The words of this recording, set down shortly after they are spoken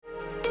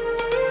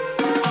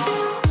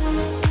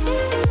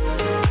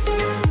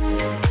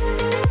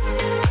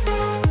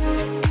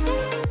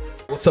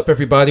what's up,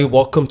 everybody?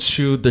 Welcome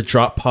to the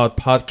Drop Pod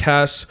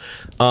podcast.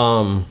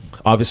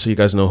 Obviously, you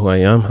guys know who I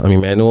am. I'm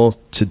Emmanuel.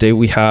 Today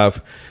we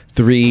have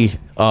three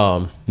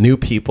new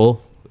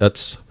people.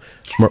 That's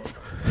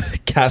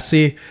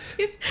Cassie.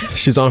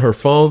 She's on her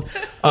phone.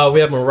 We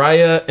have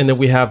Mariah, and then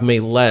we have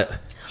Maylette.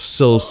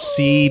 So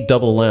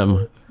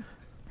CMM.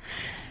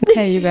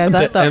 Hey, you guys.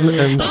 I thought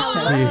MMC.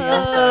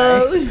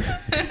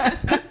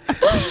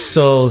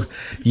 So,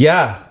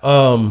 yeah.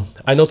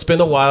 I know it's been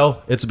a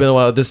while. This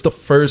is the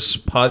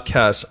first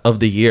podcast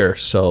of the year.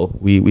 So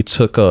we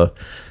took a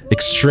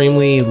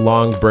extremely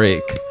long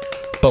break,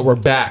 but we're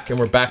back, and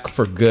we're back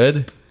for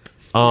good.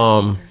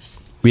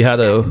 We had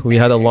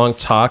a long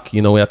talk.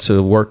 You know, we had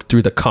to work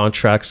through the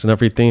contracts and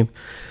everything.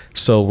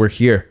 So we're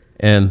here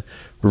and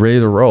we're ready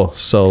to roll.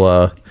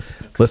 So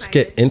let's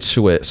get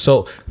into it.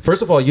 So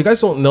first of all, you guys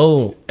don't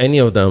know any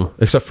of them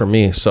except for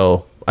me.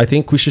 So I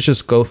think we should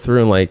just go through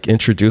and like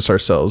introduce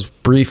ourselves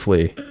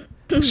briefly,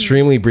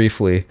 extremely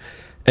briefly,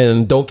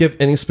 and don't give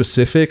any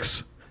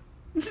specifics.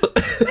 So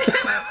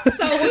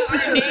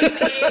our name,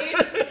 age,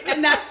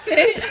 and that's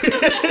it,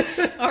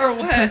 or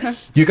what?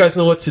 You guys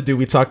know what to do.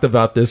 We talked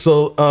about this.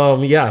 So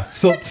yeah.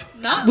 So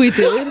we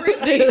did. We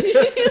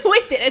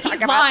didn't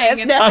talk about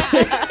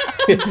this.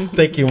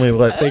 Thank you,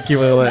 Maylette. Thank you,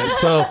 Maylette.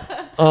 So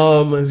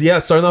yeah,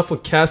 starting off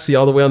with Cassie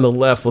all the way on the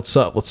left. What's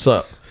up? What's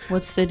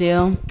the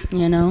deal?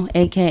 You know,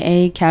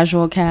 AKA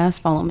Casual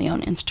Cast. Follow me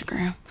on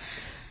Instagram.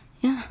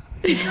 Yeah.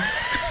 He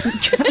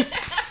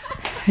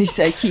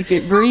said keep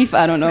it brief.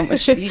 I don't know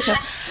much detail.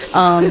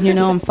 You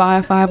know, I'm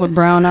 5'5" with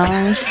brown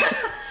eyes.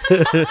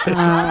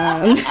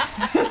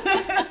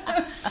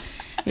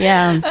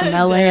 Yeah, I'm from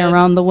LA,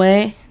 around the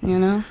way, you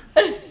know.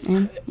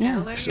 And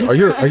yeah. So are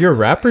you a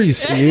rapper? She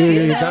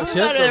has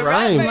the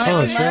rhymes,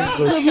 huh? She has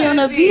Put me on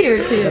a beat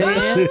or two.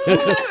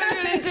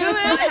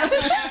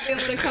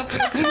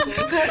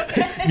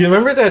 You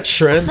remember that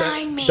trend?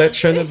 Sign me. That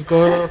trend that's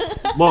going on?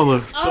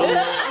 Mama.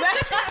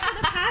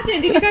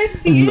 Did you guys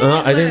see it?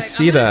 No, I didn't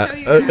see that.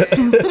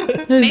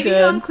 Maybe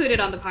we'll include it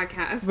on the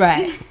podcast.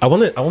 Right. I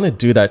want to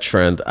do that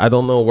trend. I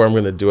don't know where I'm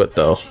gonna do it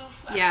though.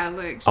 Yeah,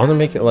 look. I want to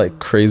make it like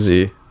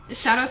crazy.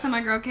 Shout out to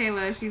my girl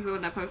Kayla. She's the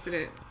one that posted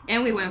it,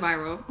 and we went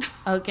viral.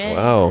 Okay.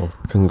 Wow!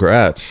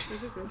 Congrats,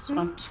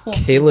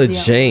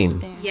 Kayla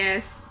Jane.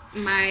 Yes,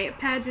 my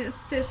pageant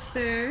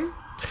sister.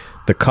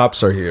 The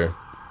cops are here.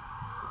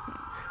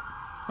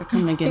 They're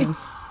coming to get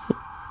us.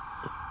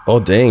 Oh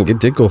dang! It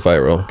did go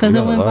viral. Because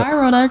it went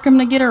viral. They're coming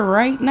to get her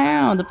right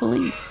now. The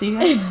police. See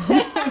her?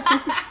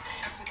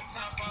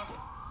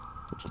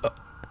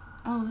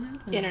 Oh,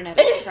 Internet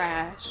is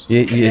trash.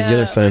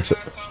 Yeah. Science.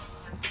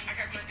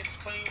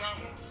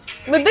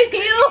 With the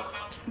heel.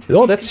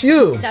 Oh, that's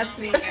you.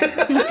 That's me. Maybe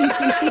we'll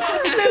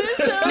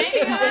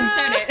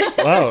insert it.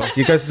 Wow,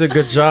 you guys did a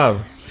good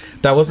job.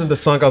 That wasn't the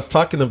song I was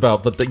talking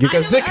about, but you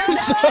guys did a good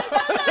job.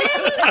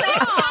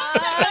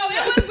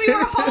 We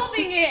were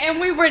holding it and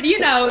we were, doing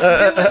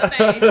the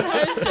thing.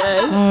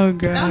 Oh,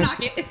 God. Don't knock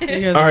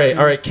it.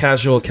 All right,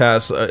 Casual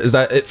Cast. Is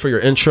that it for your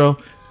intro?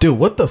 Dude,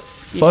 what the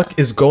fuck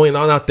is going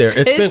on out there?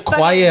 It's been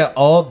quiet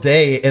all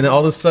day, and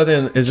all of a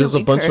sudden, it's just a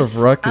bunch of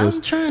ruckus.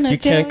 I'm trying to You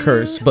can't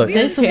curse, but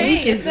this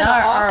week is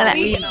not our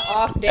week.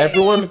 Off day.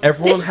 everyone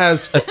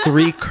has a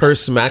 3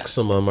 curse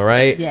maximum, all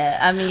right? Yeah,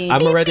 I mean,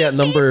 I'm already at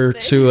number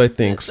 2, I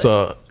think,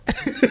 so.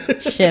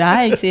 shit,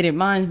 I exceeded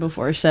mine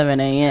before 7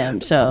 a.m.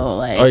 So,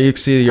 like. Oh, you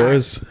exceeded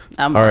yours?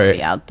 I'm all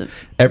already right. out the.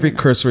 Every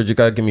curse word, you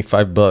gotta give me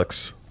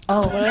 $5.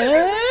 Oh,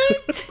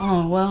 what?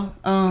 Oh, well,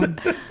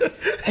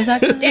 is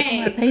that going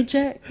to my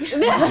paycheck?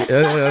 Yeah,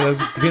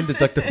 that's getting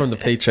deducted from the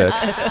paycheck.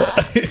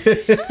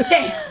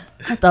 Damn.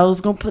 I thought I was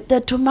going to put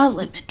that to my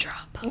lemon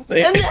drop.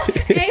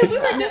 Hey, we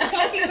were just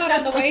talking about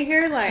on the way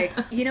here, like,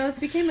 it's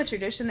became a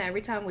tradition that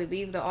every time we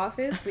leave the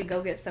office, we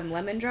go get some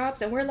lemon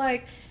drops, and we're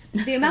like,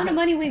 the amount of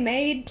money we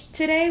made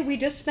today, we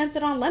just spent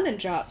it on lemon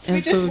drops.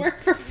 We just work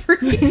for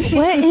free.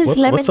 What is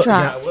lemon what's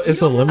drops? what is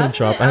a lemon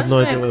drop? I have no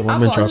idea what a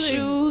lemon drop is.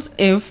 Shoes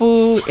and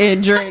food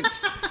and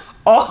drinks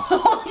all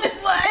on the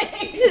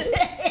same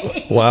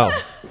day. Wow.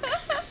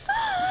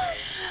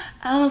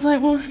 I was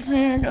like, well,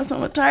 man, I got so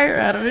much tire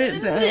out of it.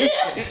 So.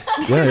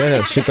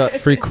 Yeah. She got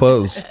free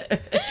clothes.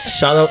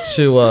 Shout out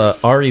to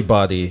Ari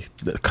Body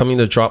coming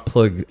to Drop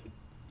Plug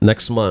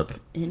next month.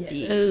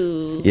 Indeed.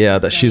 Ooh. Yeah,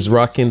 that she's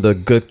rocking the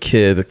Good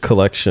Kid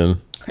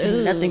collection.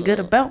 Ain't nothing good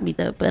about me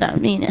though, but I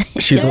mean,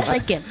 She's I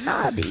get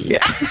naughty.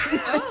 Yeah.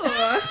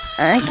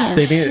 I can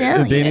They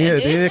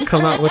need to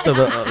come out with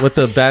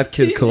the Bad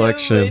Kid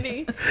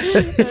collection.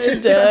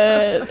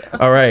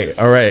 All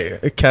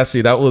right,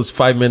 Cassie, that was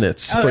 5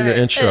 minutes for your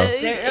intro.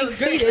 It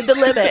exceeded the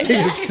limit.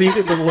 You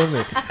exceeded the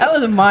limit. That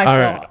was my All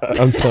fault. right,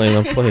 I'm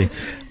playing.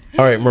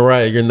 All right,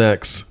 Mariah, you're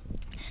next.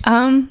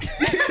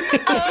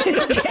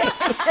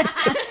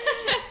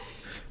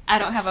 I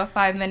don't have a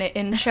 5-minute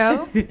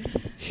intro.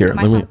 Here, Am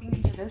I let me. talking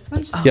into this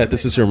one? Yeah,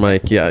 this is your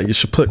mic. Yeah, you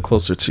should put it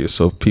closer to you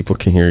so people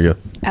can hear you.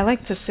 I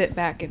like to sit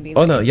back and be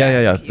Oh like, no,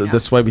 yeah. you know.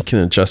 That's why we can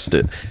adjust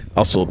it.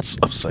 Also,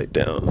 it's upside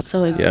down.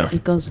 So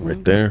it goes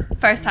right there.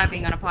 First time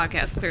being on a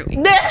podcast, clearly.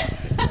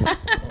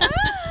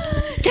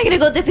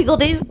 Technical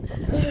difficulties.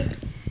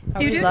 Are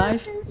we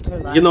live? We're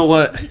live. You know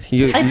what?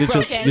 You It's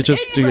just broken. you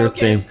just It's do your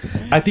broken.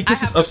 thing. I think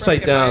this I is have a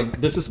upside broken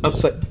down. This is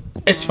upside.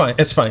 It's fine.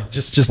 It's fine.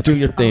 Just do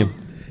your thing.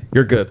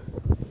 You're good.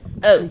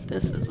 Oh,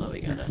 this is what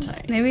we gotta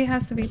type. Maybe it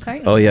has to be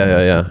tight. Oh yeah.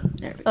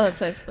 There we go. Oh,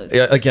 that's nice.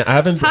 Yeah. Again, I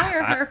haven't.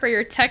 Hire her for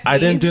your tech. I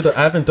didn't do needs.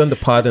 I haven't done the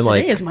pod in Today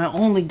like is my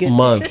only good day.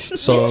 months,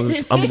 so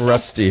I'm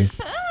rusty.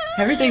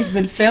 Everything's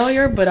been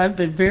failure, but I've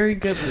been very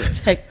good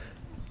with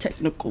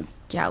technical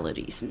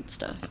galities and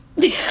stuff.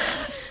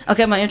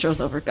 Okay, my intro's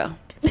over. Go.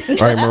 All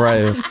right,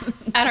 Mariah.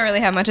 I don't really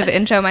have much of an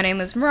intro. My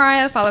name is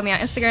Mariah. Follow me on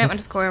Instagram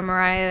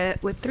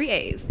 _Mariah with 3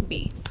 A's.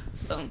 B.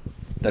 Boom.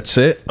 That's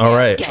it. All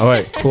right.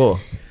 Cool.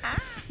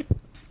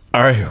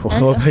 All right. What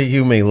about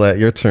you, Maylette?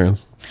 Your turn.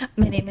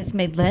 My name is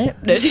Maylette.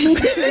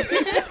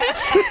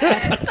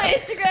 My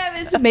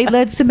Instagram is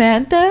Maylette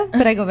Samantha,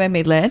 but I go by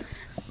Maylette.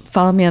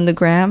 Follow me on the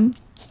gram.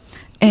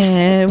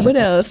 And what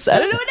else? I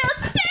don't know what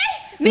else to say.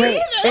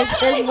 Wait,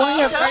 is one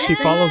your first She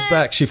follows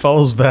back. She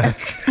follows back.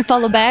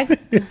 Follow back.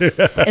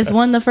 Is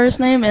one the first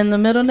name and the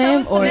middle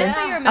name, So or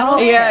Samantha, your middle Oh,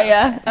 name?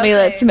 Yeah.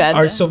 Maylette Samantha.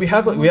 All right. So we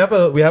have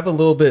a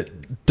little bit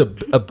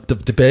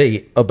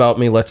debate about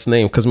Maylette's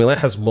name because Maylette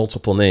has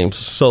multiple names.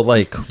 So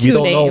like we Two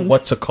don't know names.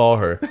 what to call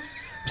her.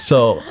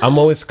 So I'm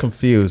always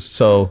confused.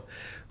 So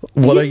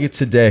what are you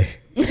today?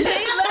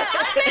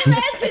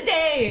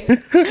 Today.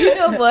 You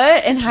know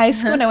what? In high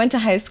school, when I went to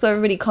high school,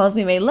 everybody calls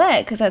me Maylette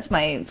because that's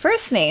my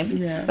first name.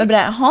 Yeah. But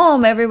at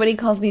home, everybody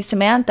calls me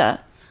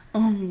Samantha.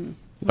 All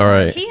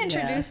right. He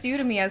introduced you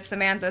to me as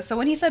Samantha. So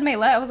when he said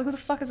Maylette, I was like, who the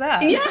fuck is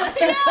that? Yeah.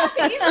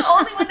 He's the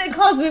only one that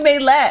calls me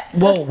Maylette.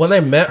 Well, when I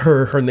met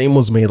her, her name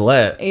was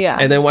Maylette. Yeah.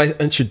 And then when I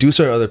introduce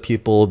her to other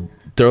people,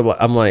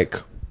 I'm like,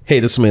 hey,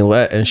 this is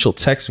Maylette. And she'll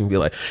text me and be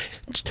like,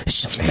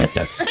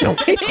 Samantha, don't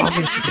call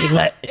me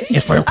Maylette.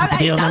 If we're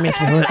real, let me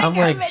Maylette. I'm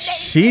like,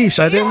 sheesh,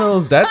 I didn't know it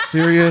was that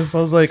serious. I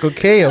was like,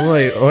 okay. I'm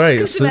like, all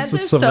right, so this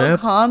is So Samantha.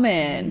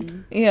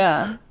 common.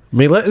 Yeah.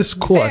 Maylette is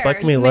cool. I Fair.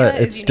 like Maylette. Maylette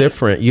is It's unique.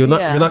 different. You're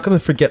Yeah. not gonna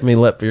forget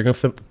Maylette, but you're gonna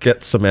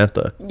forget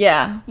Samantha.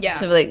 Yeah. Yeah.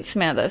 So like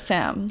Samantha,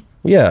 Sam.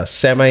 Yeah,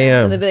 Sam I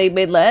And they'd am. be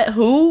like, Maylette?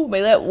 Who?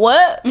 Maylette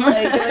what?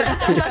 Like,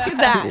 what the fuck is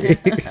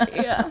that?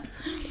 Yeah.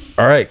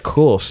 All right,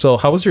 cool. So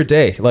how was your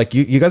day? Like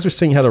you guys were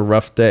saying you had a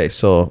rough day.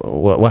 So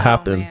what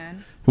happened?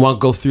 man. You want to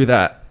go through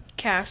that?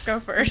 Cass,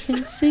 go first.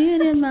 can see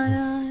it in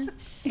my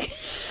eyes.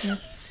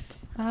 It's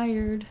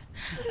tired.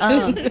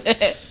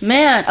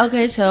 Man,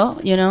 okay, so,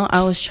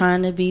 I was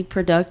trying to be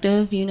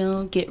productive,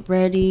 get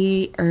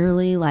ready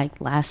early, like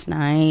last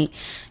night.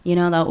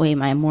 That way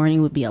my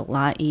morning would be a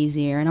lot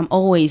easier. And I'm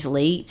always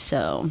late,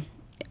 so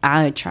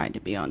I tried to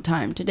be on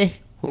time today.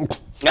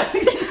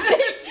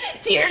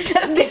 Tear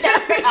coming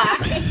down her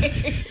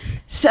eye.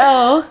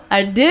 So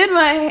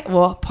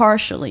I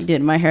partially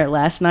did my hair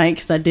last night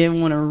because I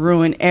didn't want to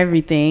ruin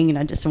everything and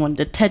I just wanted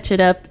to touch it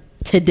up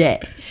today.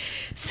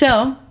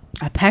 So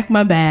I packed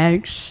my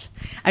bags.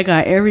 I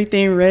got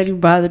everything ready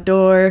by the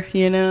door,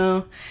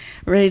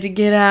 ready to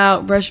get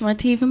out, brush my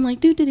teeth. I'm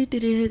like,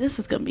 this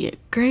is going to be a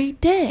great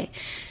day.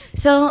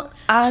 So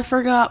I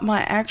forgot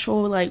my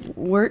actual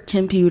work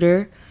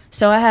computer.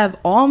 So I have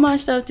all my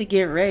stuff to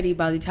get ready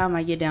by the time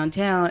I get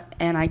downtown.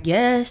 And I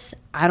guess,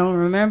 I don't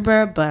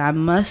remember, but I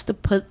must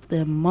have put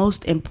the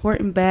most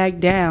important bag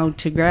down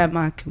to grab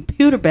my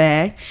computer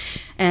bag.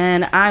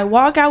 And I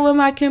walk out with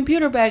my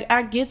computer bag.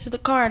 I get to the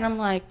car and I'm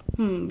like,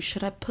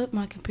 should I put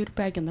my computer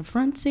bag in the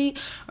front seat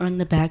or in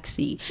the back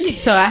seat?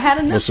 So I had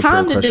enough Most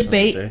time important to question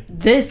of debate the day.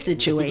 this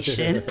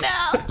situation.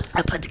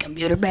 I put the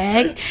computer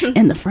bag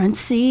in the front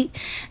seat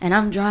and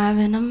I'm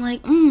driving. I'm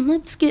like,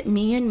 let's get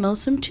me and Mo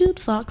some tube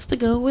socks to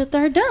go with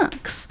our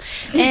dunks.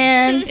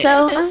 And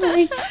so I'm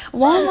like,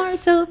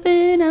 Walmart's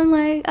open. I'm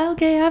like,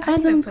 okay, I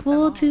found some put them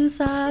cool on. tube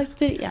socks.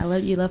 Yeah,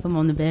 you left them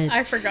on the bed.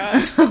 I forgot.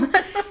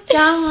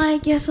 Yeah, I'm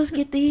like, yes, let's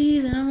get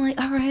these. And I'm like,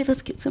 all right,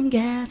 let's get some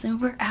gas.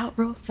 And we're out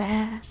real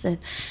fast. And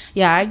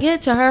yeah, I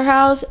get to her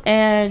house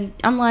and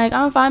I'm like,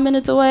 I'm 5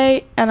 minutes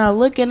away. And I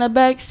look in the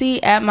back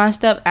seat at my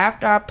stuff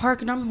after I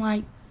park. And I'm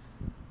like,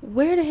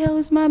 where the hell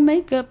is my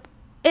makeup?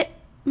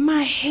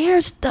 My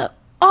hair stuff.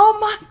 Oh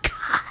my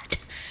God.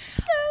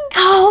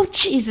 Oh,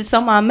 Jesus.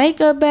 So my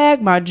makeup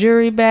bag, my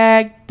jewelry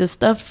bag, the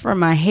stuff for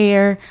my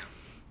hair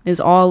is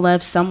all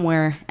left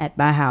somewhere at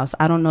my house.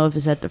 I don't know if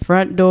it's at the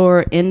front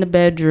door, in the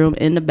bedroom,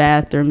 in the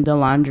bathroom, the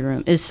laundry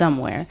room. It's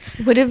somewhere.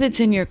 What if it's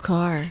in your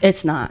car?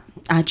 It's not.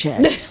 I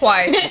checked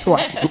Twice.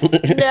 twice.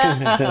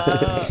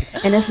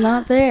 And it's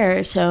not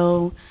there.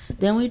 So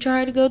then we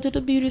tried to go to the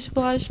beauty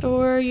supply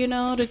store,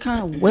 to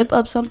kind of whip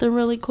up something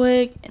really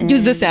quick. And,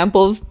 Use the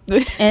samples.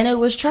 and it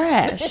was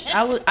trash.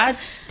 I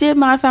did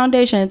my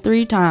foundation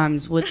 3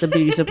 times with the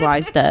beauty supply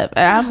stuff.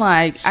 And I'm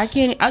like, I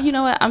can't, you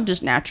know what? I'm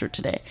just natural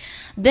today.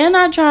 Then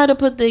I tried to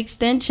put the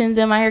extensions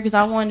in my hair because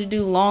I wanted to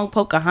do long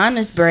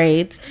Pocahontas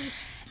braids.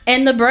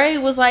 And the braid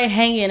was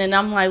hanging. And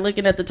I'm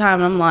looking at the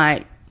time. And I'm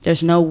like,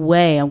 there's no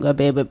way I'm going to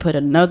be able to put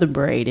another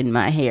braid in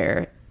my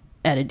hair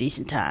at a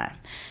decent time.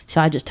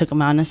 So I just took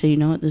them out and I said, you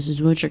know what? This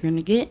is what you're going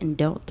to get. And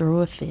don't throw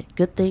a fit.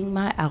 Good thing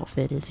my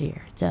outfit is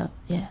here. So,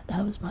 yeah,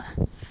 that was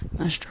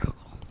my struggle.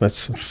 That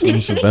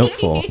seems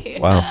eventful.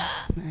 Wow.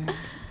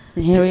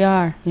 And here we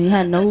are. We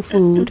had no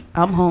food.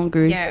 I'm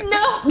hungry. Yeah.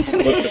 No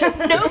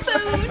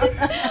food.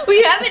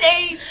 We haven't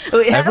ate.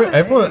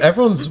 Everyone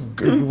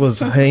was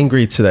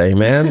hangry today,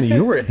 man.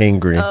 You were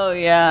hangry. Oh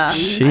yeah.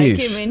 Sheesh. I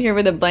came in here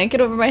with a blanket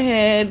over my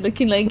head,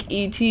 looking like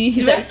E.T.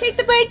 He's like, "Take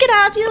the blanket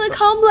off. You look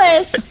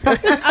homeless."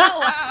 Oh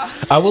wow.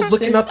 I was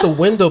looking out the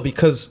window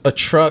because a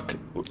truck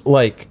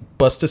like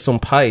busted some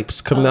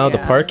pipes coming out of the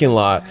yeah. parking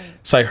lot.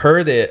 So I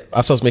heard it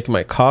as I was making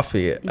my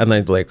coffee, and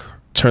I like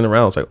turned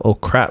around. I was like, "Oh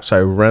crap!" So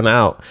I ran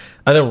out.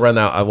 I didn't run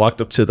out. I walked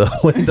up to the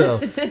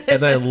window,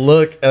 and I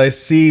look, and I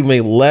see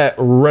Maylette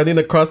running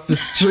across the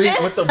street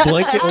with the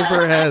blanket over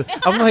her head.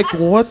 I'm like,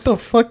 "What the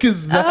fuck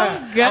is that?"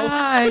 Oh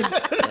God.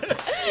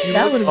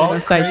 That would have All been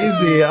a sight.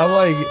 crazy. I'm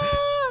like,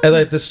 and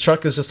like this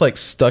truck is just like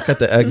stuck at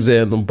the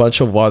exit, and a bunch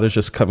of water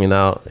just coming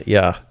out.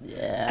 Yeah.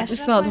 I should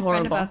ask smelled my friend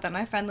horrible. about that.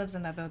 My friend lives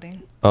in that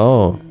building.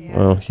 Oh,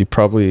 well, he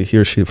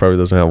or she probably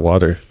doesn't have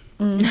water.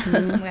 I'm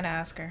gonna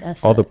ask her.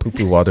 That's All the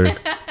poopy water.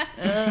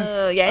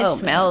 Yeah, it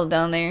smelled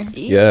down there.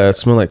 Yeah, it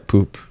smelled like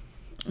poop.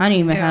 I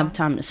didn't even Yeah. have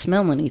time to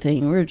smell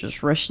anything. We were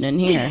just rushing in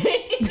here.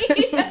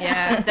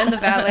 Yeah. Then the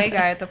valet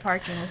guy at the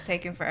parking was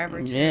taking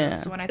forever too. Yeah.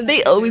 So when I They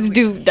texted always him,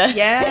 do that.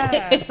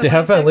 Yeah. So They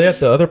have valet at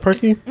the other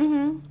parking?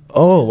 Mm-hmm.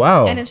 Oh,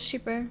 wow. and it's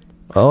cheaper.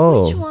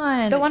 Oh. Which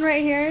one? The one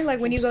right here, like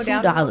when you go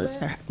down. a little $2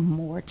 bit, or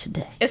more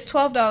today. It's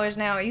 $12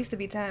 now. It used to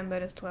be 10,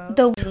 but it's 12.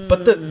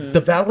 But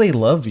the valet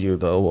love you,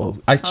 though.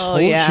 I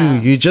told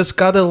yeah. you just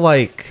gotta,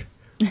 like,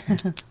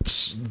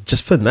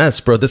 just finesse,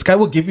 bro. This guy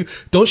will give you...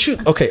 Don't shoot...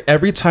 Okay,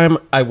 every time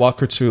I walk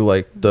her to,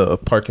 like, the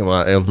parking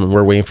lot and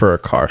we're waiting for her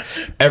car,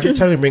 every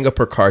time we bring up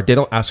her car, they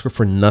don't ask her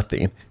for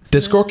nothing.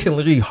 This girl can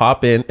literally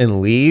hop in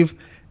and leave,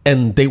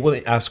 and they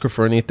wouldn't ask her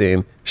for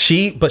anything.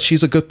 But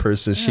she's a good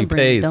person. She Bring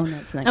pays.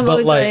 donuts next I'm time.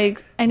 always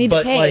like, I need to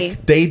but pay.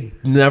 like they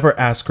never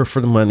ask her for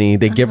the money.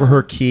 They give her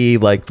her key,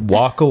 like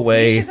walk You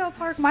away. should go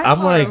park my I'm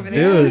car like, over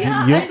there. dude,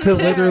 you could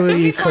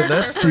literally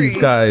finesse these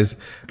guys.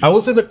 I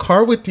was in the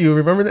car with you.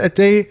 Remember that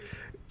day?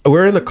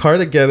 We're in the car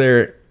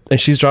together, and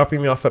she's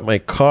dropping me off at my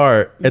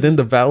car, and then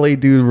the valet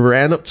dude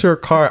ran up to her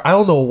car. I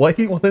don't know what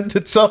he wanted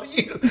to tell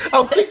you.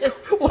 I'm like,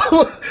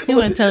 what? He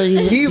wanted to tell you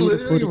He you're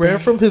literally beautiful ran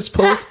today. from his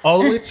post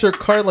all the way to her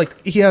car,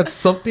 like he had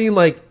something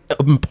like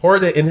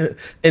important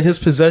in his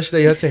possession that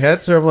he had to hand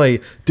to her. I'm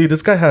like, dude,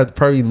 this guy had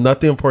probably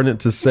nothing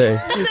important to say.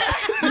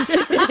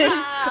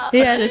 He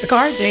had his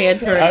card to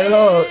answer. I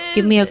know.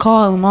 Give me a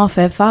call. I'm off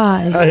at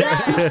 5.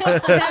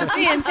 Tap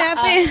in,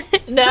 tap in.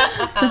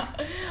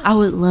 I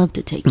would love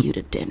to take you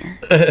to dinner.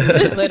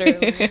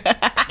 Literally.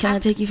 Can I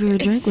take you for a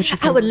drink? What you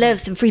I would love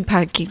some free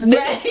parking.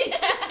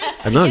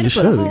 I know you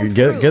should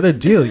get a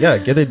deal. Yeah,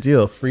 get a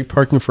deal. Free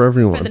parking for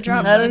everyone. The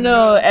drop. I don't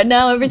know. And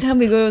now every time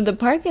we go to the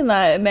parking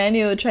lot,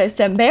 Emmanuel tries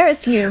to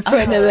embarrass me in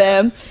front of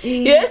them.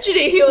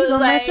 Yesterday he was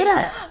gonna like, mess it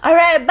up. "All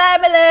right, bye,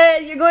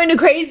 Millet. You're going to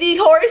Crazy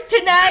Horse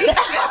tonight."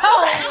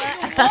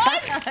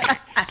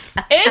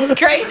 It's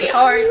Crazy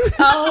Horse.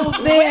 Oh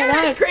man, Where is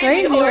that's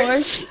Crazy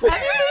Horse? Have you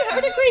ever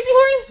heard of Crazy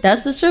Horse?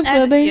 That's the strip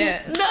club, baby.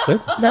 Yeah. No.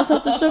 That's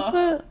not the strip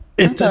club.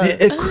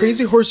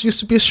 Crazy Horse used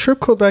to be a strip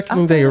club back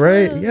in the day,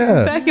 right?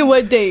 Yeah. Back in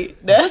what date?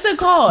 What's it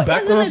called?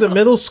 Back when I was in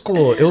middle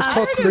school, it was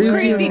called Crazy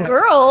Crazy.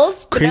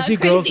 Girls. but Crazy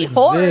not Girls Crazy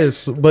Horse.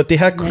 exist, but they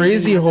had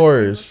Crazy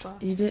Horse.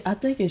 You did? I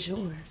think it's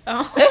yours.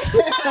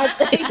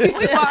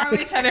 We borrow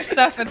each other's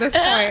stuff at this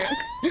point.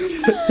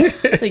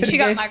 She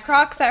got my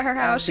Crocs at her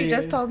house. She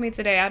just told me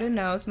today. I didn't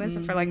know. It was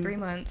missing for like 3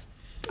 months.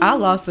 I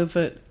lost it,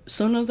 but as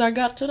soon as I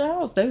got to the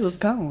house, they was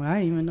gone. I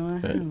didn't even know I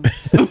had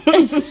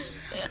them.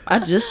 I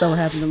just so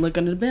happened to look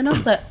under the bed. I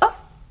was like, oh,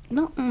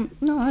 no,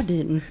 I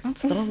didn't. I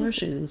stole her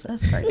shoes.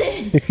 That's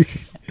crazy.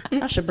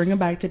 I should bring them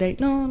back today.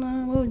 No,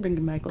 we'll bring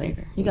them back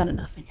later. You got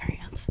enough in your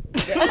hands.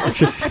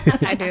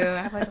 I do.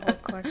 I have like a whole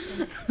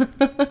collection.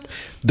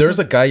 There's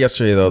a guy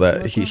yesterday though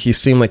that he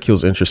seemed like he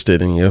was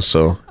interested in you.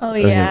 So Oh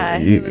yeah,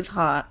 he was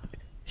hot.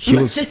 he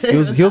was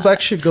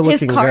actually a good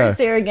His looking car's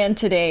guy. there again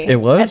today. It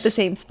was at the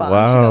same spot.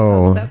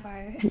 Wow. Stop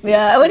by it.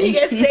 Yeah, when he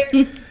gets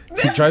there.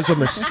 He drives a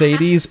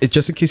Mercedes.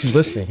 Just in case he's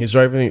listening,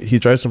 he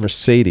drives a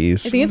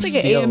Mercedes. I think it's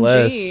like an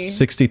CLS AMG.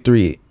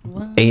 63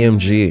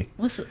 AMG.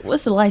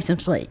 What's the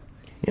license plate?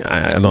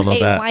 Yeah, I don't know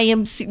that.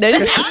 AYMC.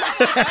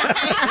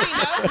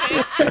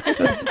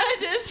 I'm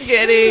just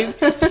kidding.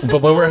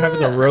 But when we're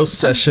having a roast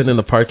session in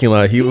the parking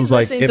lot, he was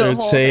like Listening to the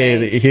whole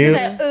entertained. thing. He's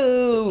like,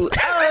 ooh,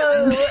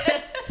 oh.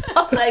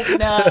 I'm like,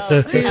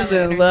 no. He was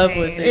in love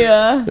with it.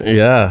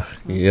 Yeah.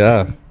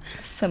 Yeah.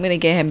 So I'm gonna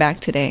get him back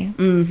today.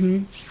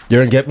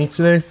 You're gonna get me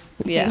today?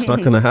 Yeah. It's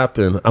not gonna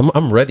happen.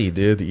 I'm ready,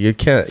 dude. You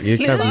can't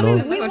know.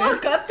 We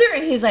walk up there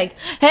and he's like,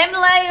 "Hey,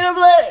 Malay, I'm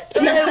like,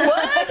 what?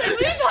 What are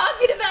you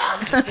talking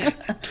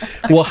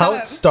about?" Well, how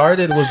it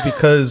started was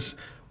because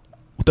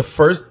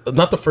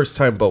not the first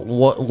time, but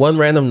one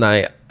random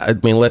night, I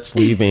mean, let's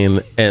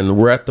leaving, and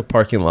we're at the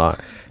parking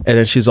lot, and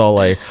then she's all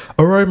like,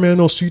 "All right, man,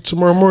 I'll see you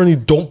tomorrow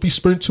morning. Don't be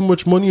spending too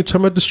much money your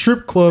time at the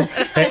strip club."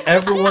 And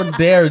everyone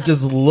there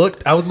just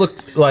looked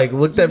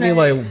at me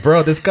like,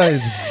 "Bro, this guy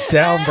is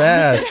down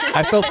bad."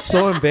 I felt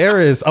so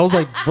embarrassed. I was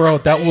like, "Bro,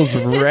 that was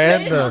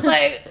random."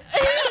 Like,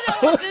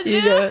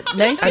 you know,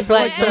 next I is feel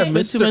like, like that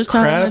don't spend too Mr. much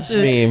time.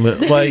 Krabs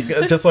meme, like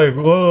just like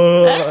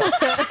whoa.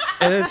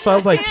 And then so I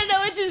was like, I didn't know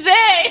what to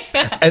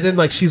say. and then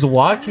like she's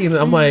walking, and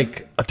I'm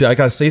like, dude, I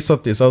gotta say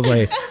something. So I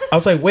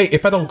was like, wait,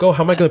 if I don't go,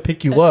 how am I gonna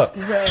pick you up?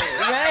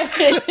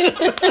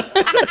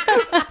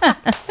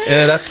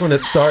 And that's when it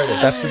started.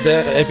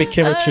 It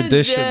became a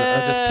tradition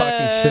of just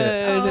talking shit.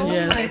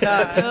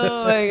 Yeah.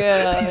 Oh my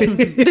god.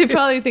 They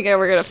probably think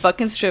we're gonna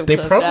fucking strip They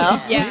club probably,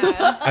 now.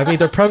 Yeah. I mean,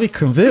 they're probably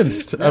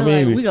convinced. I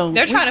mean,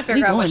 They're trying to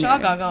figure out what y'all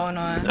got going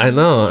on. I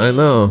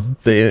know.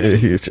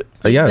 Yes,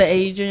 The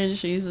agent,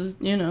 she's a,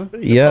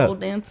 Yeah. pole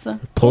dancer.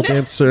 pole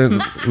dancer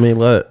and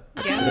Maylette.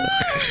 Yeah.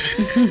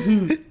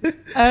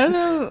 I don't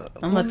know.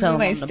 I'm gonna tell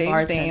my him I'm the stage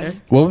bartender.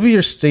 name. What would be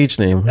your stage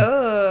name?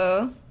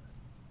 Oh.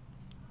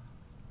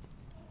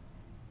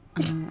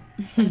 I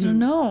don't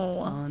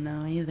know. Oh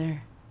no,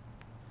 either.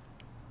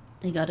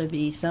 It gotta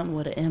be something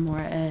with an M or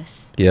a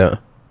S. Yeah.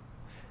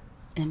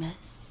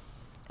 MS.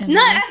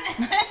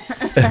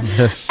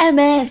 Yes.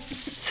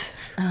 MS.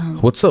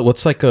 What's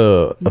like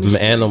a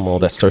animal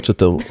that starts with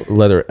the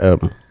letter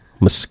M?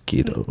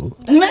 Mosquito.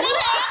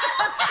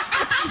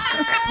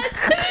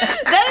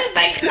 That is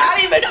like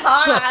not even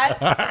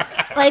hot.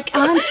 Like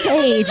on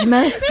stage,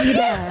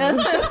 mosquito.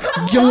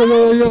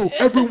 Yo,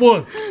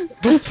 everyone.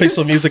 Play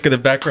some music in the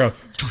background.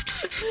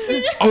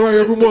 All right,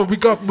 everyone, we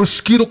got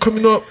Mosquito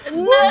coming up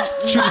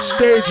to the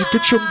stage.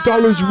 Get your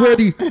dollars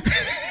ready.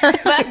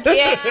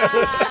 Yeah.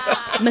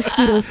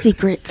 Mosquito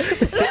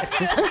secrets.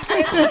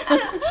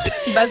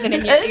 Buzzing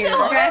in your It's a ear.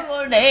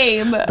 horrible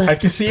name. I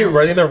can see you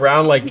running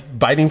around like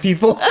biting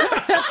people.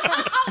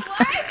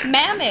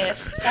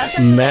 Mammoth. That's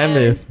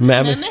Mammoth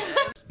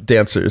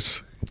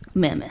dancers.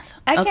 Mammoth.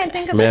 I can't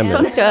think of Mammoth.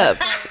 a Fucked up.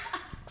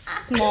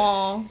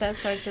 small that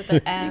starts with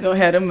an M. Go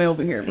ahead, I'm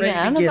over here. Ready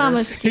Yeah, I don't to know get if I'm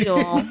us. mosquito.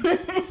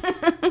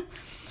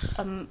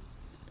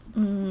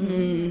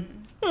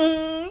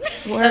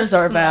 Where's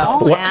our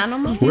vowels? What?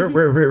 Animal?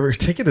 We're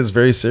taking this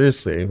very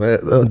seriously.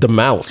 The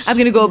mouse. I'm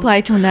gonna go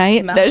apply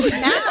tonight. There's, Do you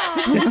I'm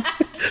have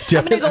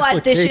gonna an go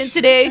audition application?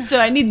 today, so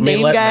I need name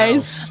Maylette guys.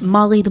 Mouse.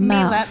 Molly the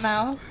Millet mouse.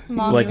 mouse.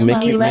 Like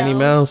Mickey, Minnie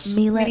Mouse.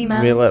 Millet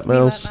mouse. Millet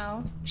mouse.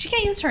 She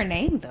can't use her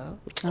name though.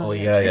 Oh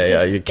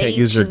yeah. You can't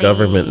use your stage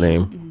government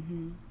name.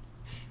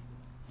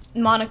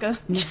 name. Monica.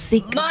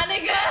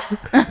 Monica.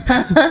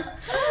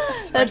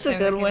 That's a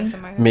good one.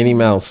 Minnie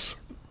Mouse.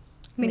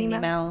 Minnie Minnie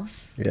Mouse.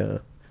 Mouse. Yeah.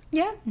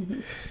 Yeah.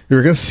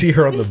 You're gonna see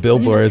her on the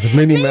billboard.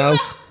 Minnie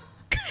Mouse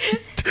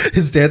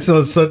is dancing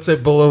on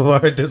Sunset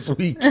Boulevard this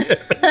week.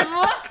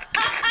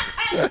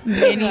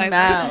 Minnie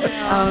Mouse.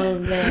 Oh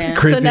man.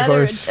 Crazy So now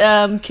horse.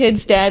 their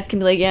kids' dads can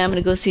be like, "Yeah, I'm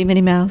gonna go see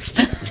Minnie Mouse."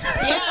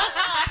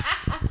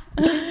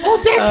 Oh,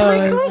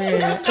 Dad, Oh,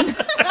 man.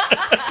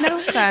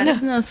 No son.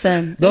 There's no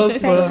son. Those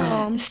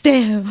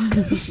Stay home.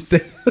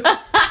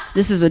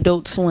 This is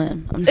Adult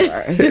Swim. I'm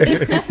sorry.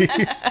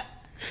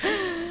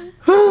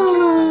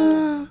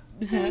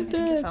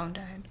 Your phone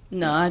died.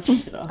 No, I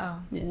took it off. Oh.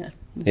 Yeah.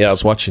 Yeah, I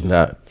was watching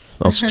that.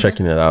 I was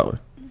checking it out.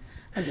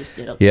 I just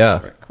did a Yeah.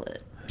 short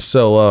clip.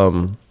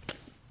 So,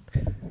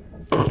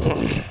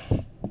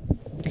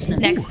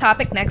 Next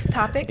topic.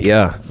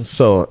 yeah.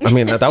 So, I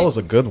mean, that was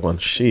a good one.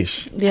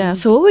 Sheesh. Yeah.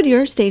 So, what would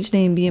your stage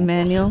name be,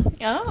 Emmanuel?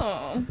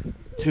 Oh.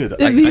 Dude,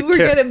 If I you work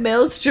can't- at a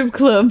male strip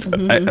club.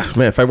 man,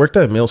 if I worked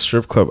at a male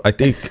strip club, I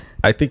think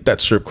that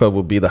strip club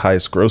would be the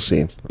highest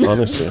grossing,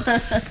 honestly.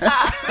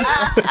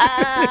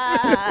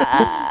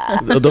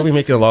 They'll be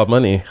making a lot of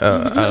money.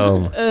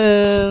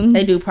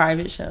 They do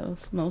private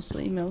shows,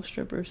 mostly male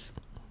strippers,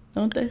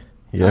 don't they?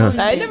 Yeah.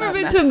 I've never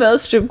been to a male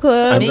strip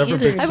club. I've Me never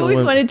either. been to I've always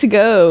one. wanted to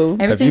go.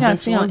 Everything you I been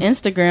see to on one?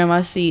 Instagram,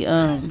 I see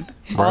all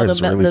Mariah's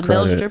the really male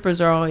quiet.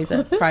 strippers are always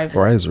at private.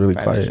 Mariah's really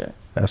private quiet. show.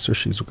 Ask her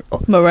she's.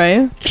 Oh,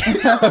 Mariah,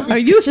 are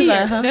you She's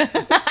here? like,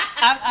 huh?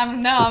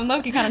 I'm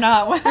looking kind of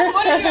not. What did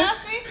you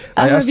ask me?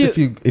 I asked have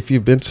if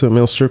you've been to a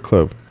male strip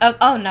club.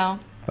 Oh no.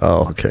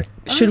 Oh, okay.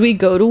 Should we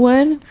go to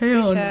one?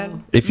 We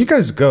should. If you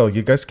guys go,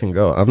 you guys can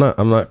go. I'm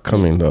not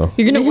coming though.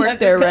 You're gonna work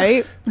there,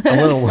 right? I'm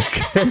gonna work.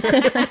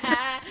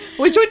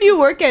 Which one do you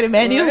work at,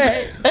 Emmanuel?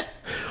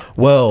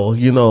 Well,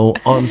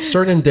 on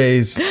certain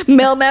days,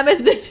 Male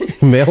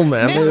mammoth. male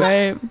mammoth.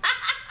 Right.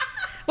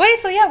 Wait,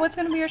 so yeah, what's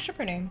gonna be your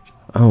stripper name?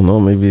 I don't know,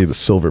 maybe the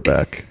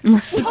silverback.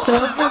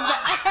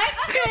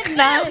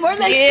 More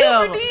like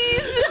Ew.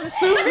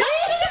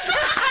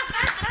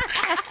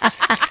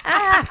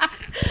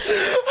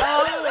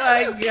 Oh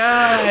my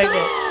god.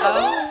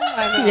 Oh my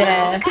god.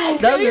 Yeah.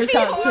 Those are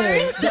top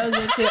two.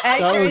 Those are two.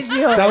 Act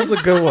crazy horse. That was a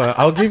good one.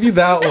 I'll give you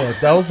that one.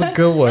 That was a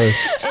good one.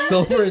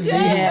 Silver and Yeah,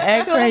 Neat.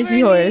 act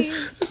crazy horse.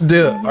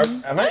 Dude,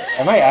 am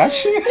I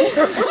ashy?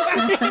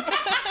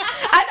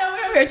 I know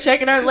we're over here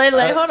checking her leg.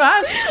 Like, hold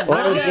on.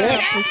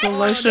 It's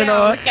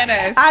emotional. Look at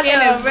us. I Skin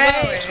know, is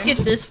right? glowing. Get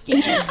this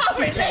skin. And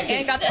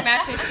got the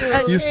matching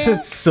shoes. You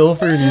said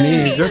silver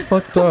knees. You're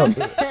fucked up.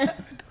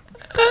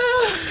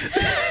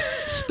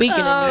 Speaking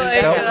of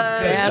That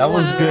was good. That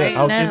was good.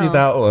 I'll give you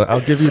that one. I'll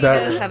give you He that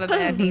does one. have a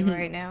bad knee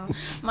right now.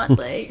 my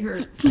leg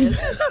hurts.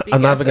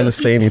 I'm not even gonna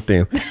say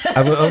anything.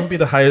 I'm gonna be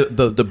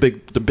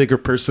the bigger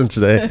person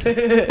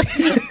today.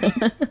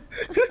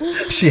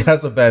 She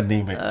has a bad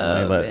knee, man.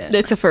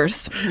 It's a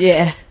first.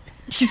 Yeah.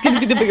 She's gonna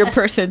be the bigger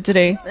person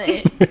today.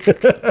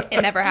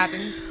 It never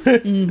happens.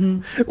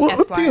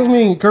 What do you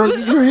mean, girl?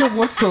 You're here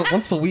once a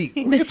week.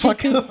 What are you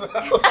talking about?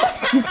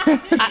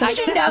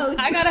 She knows.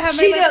 I gotta have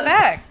my legs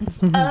back.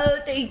 Oh,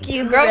 thank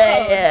you, Girl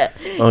Brad.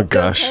 Oh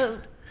gosh,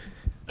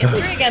 It's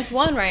 3 against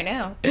 1 right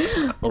now.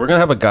 we're gonna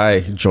have a guy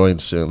join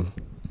soon.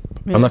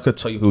 I'm not gonna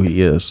tell you who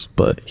he is,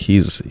 but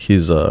he's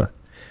gonna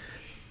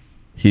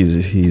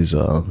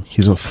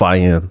fly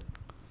in.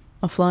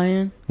 A fly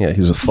in? Yeah,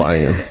 he's a fly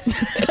in.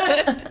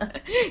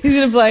 He's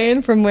gonna fly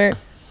in from where?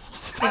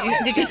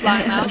 Did you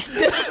fly him out?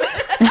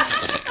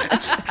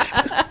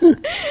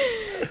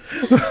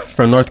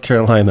 From North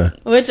Carolina.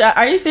 Which,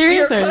 are you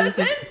serious? Or is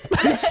it-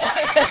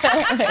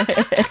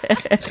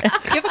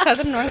 You have a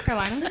cousin in North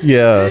Carolina?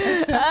 Yeah.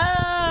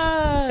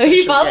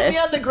 He followed me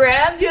on the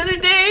gram the other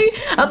day.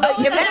 I'm like,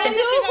 Emmanuel,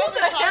 who the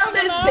hell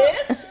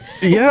is this?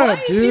 Yeah, Is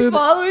he dude.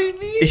 following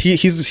me? He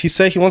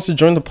said he wants to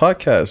join the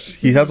podcast.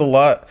 He has a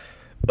lot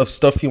of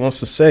stuff he wants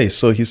to say,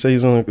 so he said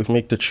he's gonna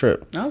make the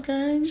trip.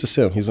 Okay. It's just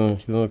him. He's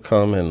gonna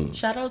come, and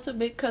Shout out to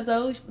Big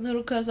Cuzzo,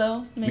 Little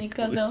Cuzzo, Mini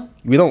Cuzzo.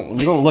 we don't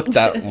look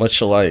that much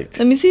alike.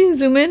 Let me see.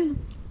 Zoom in.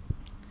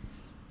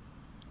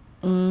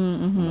 We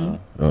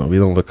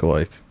don't look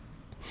alike.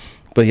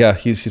 But yeah,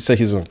 he said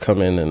he's gonna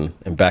come in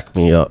and back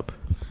me up.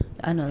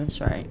 I know that's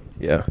right.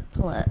 Yeah,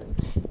 Pull up.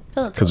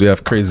 because we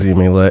have crazy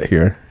Maylette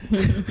here.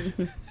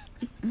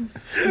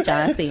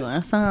 Jossie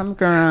want some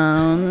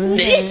girl.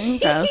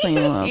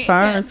 Jossie want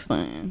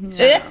person.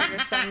 Figure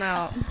something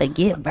out. They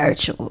get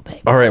virtual,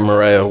 baby. All right,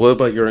 Mariah. What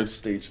about your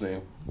stage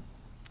name?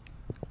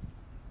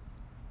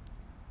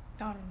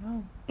 I don't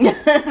know.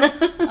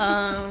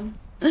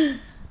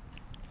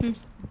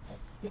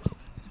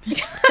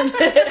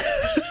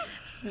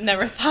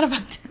 Never thought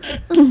about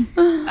that.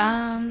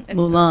 It's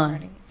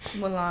Mulan.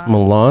 Mulan.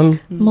 Milan?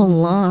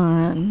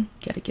 Milan.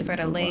 Gotta get For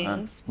the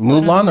links.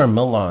 Mulan or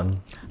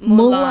Milan?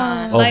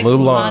 Mulan. Oh, Like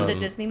Mulan. the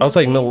Disney I was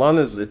like, movie. Milan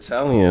is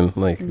Italian,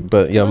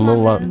 but yeah,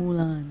 Mulan.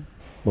 Mulan.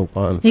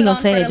 Mulan. He Mulan gonna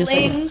say for it the just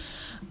like links.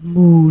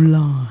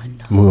 Mulan.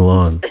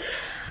 Mulan.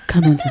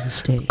 Come into the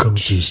stage. Come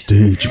to the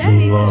stage,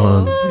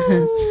 Mulan.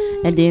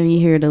 And then you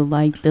hear the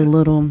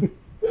little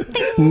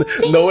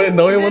Knowing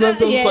one of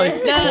those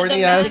like No,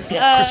 corny the- ass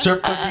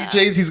circle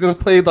DJs, he's gonna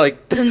play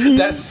like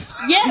that's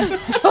Yeah.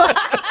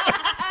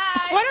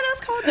 What are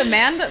those called? The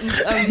man.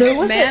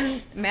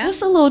 what's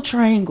the little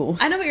triangles?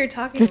 I know what you're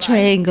talking The about.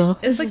 triangle.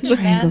 It's like the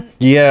man.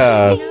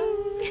 yeah.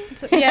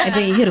 Yeah. And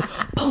then you hit a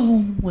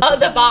boom. With Oh,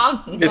 the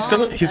bong. It's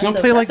he's gonna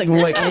play like It's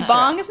not a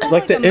bong. It's not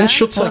like the a man-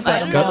 intro to like I that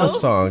don't Gunna know.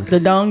 song. the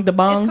dong, the It's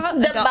bong.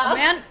 called The bong.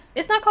 man.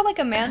 It's not called like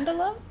a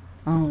mandala.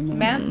 Oh no.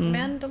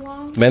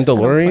 Mandalong. Play any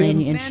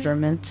Mandalorian?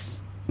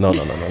 instruments. No,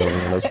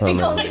 that's not The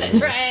triangle.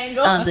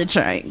 On the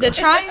triangle. The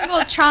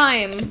triangle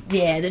chime.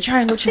 Yeah, the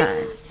triangle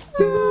chime.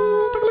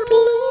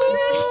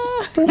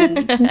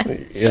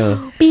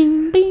 Yeah,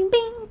 Bing, bing,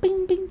 bing,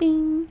 bing, bing,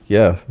 bing.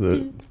 yeah.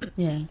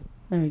 Yeah,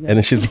 there we go. And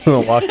then she's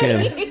gonna walk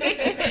in. Yeah,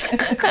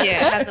 it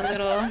has a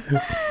little.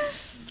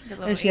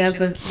 And she has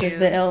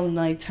the L and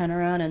like turn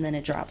around and then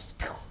it drops.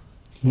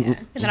 And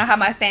then I'll have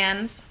my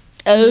fans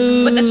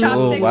Oh. with the Oh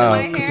chopsticks wow, in my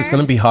hair. because it's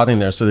gonna be hot in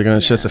there, so they're gonna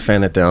just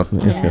fan it down.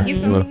 Yeah, You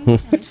feel me?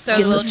 Just throw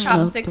Get little the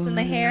chopsticks smoke in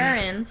the hair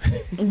and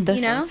That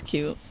you know? sounds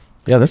cute.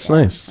 Yeah, that's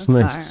nice. It's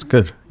nice. fire. It's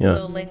good. Yeah,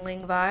 little ling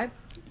ling vibe.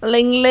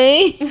 Ling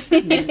ling.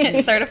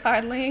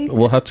 Certified ling.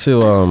 we'll have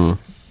to.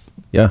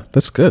 Yeah,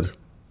 that's good.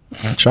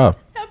 Good job.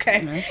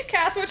 Okay.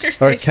 Cass, what's your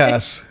All right, station?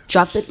 Cass.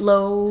 Drop it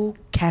low,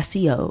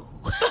 Casio.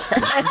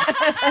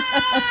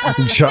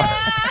 Drop.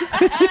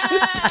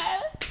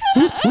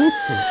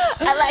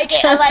 I like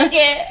it. I like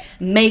it.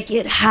 Make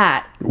it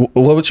hot.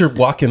 What would your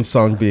walk-in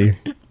song be?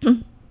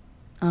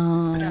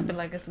 Drop it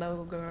like a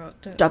slow girl.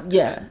 Drop,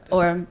 yeah.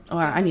 Or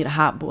I need a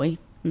hot boy.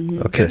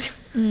 Okay.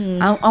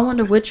 I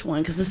wonder which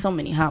one because there's so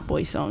many hot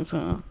boy songs.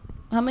 Huh?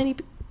 How many?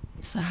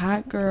 It's a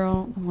hot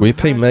girl. I want We a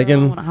play hot girl,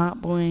 Megan? I want a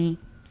hot boy.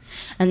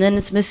 And then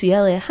it's Missy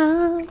Elliott.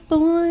 Hot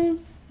boy,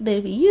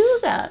 baby, you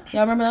got.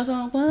 Y'all remember that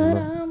song? What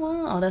I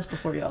want. Oh, that's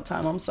before y'all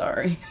time. I'm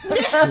sorry.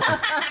 How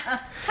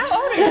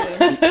old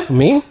are you?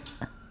 Me?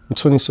 I'm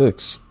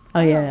 26. Oh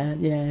yeah, it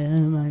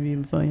might be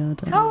before y'all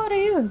time. How old are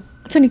you?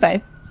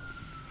 25.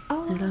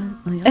 Oh.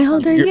 How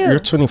old are you? You're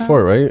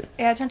 24, right?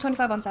 Yeah, I turned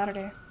 25 on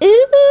Saturday.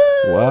 Ooh,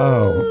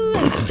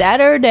 Wow.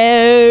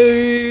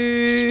 Saturday.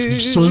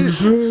 It's your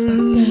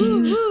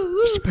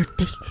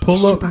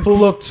birthday.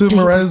 Pull up to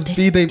Mariah's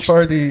B-Day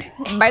party.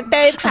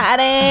 Birthday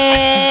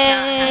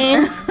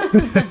party.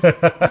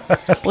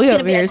 We gonna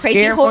over be a here crazy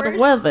scared for the horse.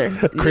 weather.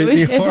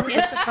 Crazy horse.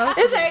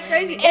 Is that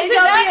crazy? Is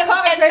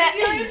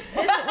it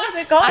What's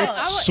it called? I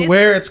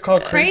swear it's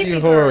called Crazy Crazy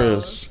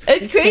Horse.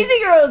 It's Crazy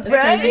Girls,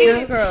 right?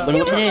 Crazy Girl. It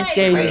is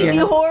Crazy Crazy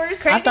Girl.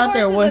 Horse. Crazy thought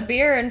there Horse was- is a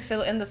beer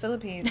in the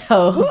Philippines.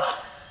 Oh.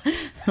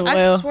 I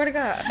Well, swear to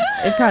God.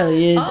 it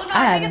probably is. Oh no, I think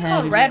haven't it's had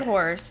called it Red yet.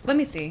 Horse. Let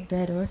me see.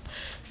 Red Horse.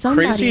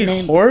 Somebody Crazy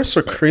named- Horse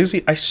or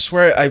Crazy? I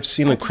swear I've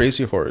seen a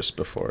Crazy Horse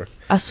before.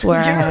 I swear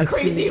I You're a had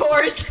crazy to.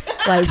 horse.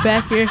 Like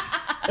back here,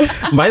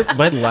 My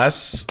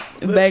last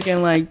back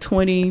in like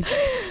 20.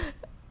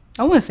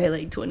 I want to say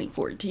like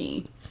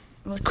 2014.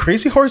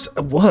 Crazy Horse.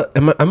 What?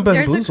 I'm There's a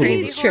bamboozled.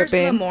 Crazy Horse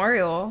Tripping.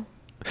 Memorial.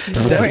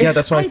 Yeah,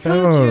 that's what I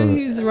found.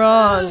 He's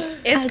wrong.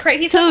 It's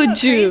crazy. He's told talking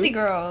about you. Crazy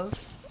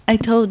Girls. I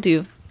told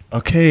you.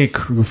 Okay,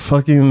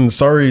 fucking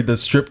sorry, the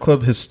strip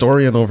club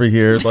historian over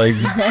here. Like,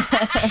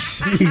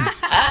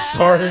 sheesh,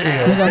 sorry.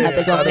 We're gonna have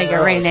to go make it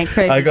rain that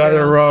crazy. I got it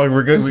Girls. wrong.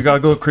 We're good. We gotta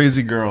go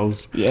Crazy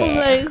Girls. I'm Yeah.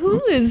 like,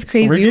 who is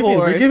Crazy We're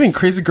Horse? giving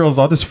Crazy Girls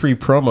all this free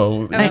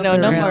promo. I know,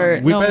 no For real. more.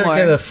 We no better more.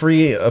 get a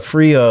free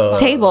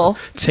Table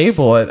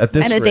table at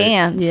this and a rate.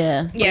 dance.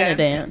 Yeah. Yeah. Yeah.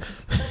 Dance.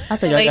 I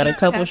think I got a Ladies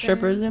couple tap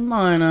strippers in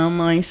mind. I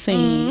might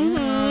sing.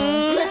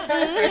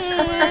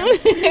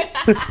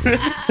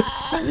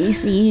 Let me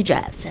see you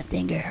drop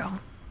something, girl.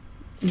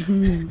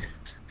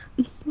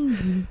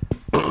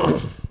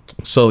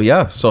 So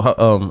yeah. So how,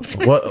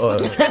 what?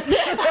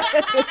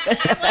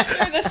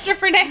 The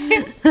stripper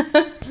names.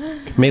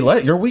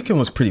 Maylette, your weekend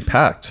was pretty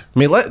packed.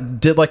 Maylette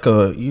did like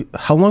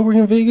how long were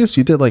you in Vegas?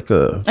 You did like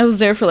I was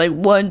there for like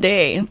one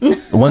day.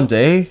 one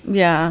day.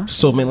 Yeah.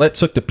 So Maylette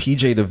took the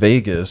PJ to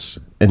Vegas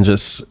and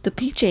just The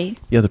PJ.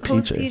 the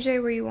Who's PJ.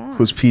 PJ? Were you on?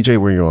 Whose PJ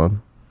were you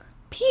on?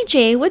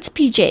 PJ? What's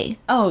PJ?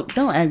 Oh,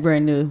 don't act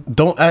brand new.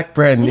 Don't act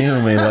brand new,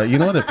 Maylette. You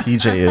know what a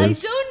PJ I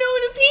is. don't know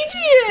what a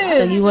PJ is.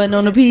 So you wasn't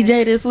on the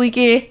PJ this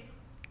weekend?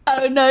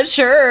 I'm not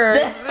sure.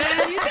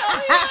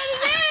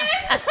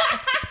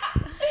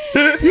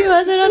 You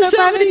wasn't on a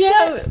private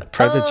jet?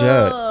 Private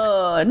jet.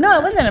 Oh, no,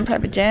 it wasn't a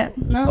private jet.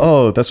 No.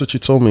 Oh, that's what you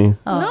told me.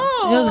 Oh,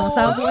 No. it was on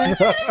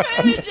Southwest.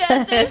 Private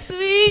jet this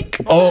week.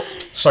 Oh,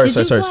 sorry. Did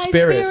you fly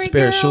Spirit.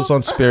 Spirit, She was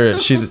on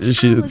Spirit. She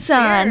It's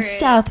on Spirit.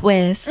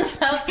 Southwest.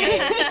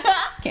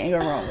 Can't go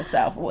wrong with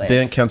Southwest.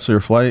 didn't cancel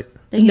your flight.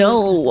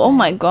 No, oh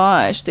my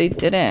gosh, they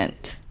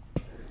didn't.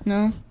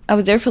 No. I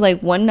was there for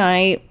like one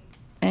night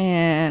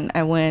and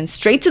I went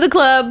straight to the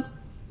club.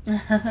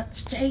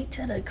 Straight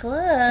to the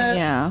club.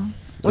 Yeah.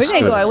 Where That's did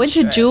I go? good. I went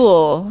to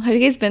Jewel. Have you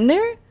guys been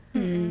there?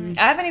 I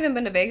haven't even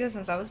been to Vegas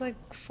since I was like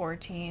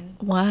 14.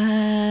 What? So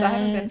I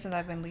haven't been since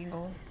I've been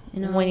legal.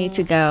 You know, We need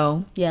to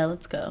go. Yeah,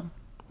 let's go.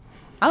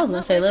 I was gonna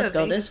Not say like let's the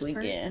go Vegas this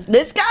weekend.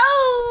 Let's go.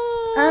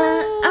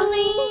 I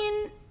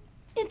mean,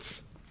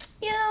 it's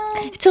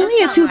it's only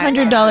a That's not my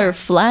 $200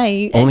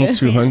 flight Only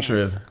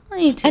 200.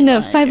 and a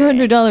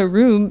 $500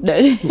 room.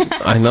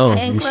 I know.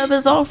 And club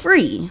is all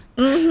free.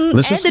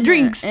 Let's and the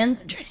drinks. And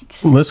the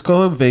drinks. let's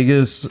go to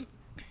Vegas,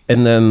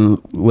 and then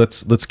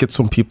let's get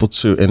some people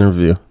to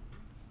interview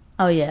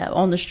Oh yeah,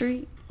 on the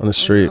street. on the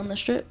street. On the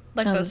strip.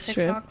 Like Oh, those that's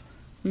true. TikToks.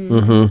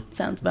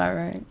 Sounds about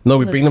right. No,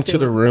 we bring them to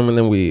the room, and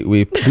then we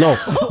no.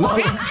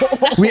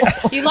 we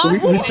You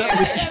lost we me set,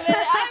 there.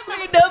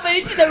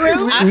 Nobody to the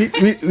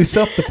room. we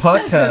set up the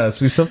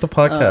podcast. We set up the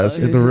podcast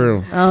in the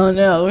room. Oh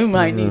no, we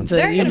might need to.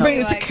 They're You gonna know,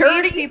 bring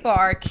security. These people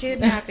are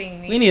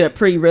kidnapping me. we need a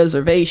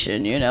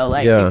pre-reservation. You know,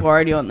 like Yeah. people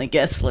already on the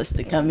guest list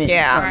to come in.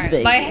 Yeah. from Right.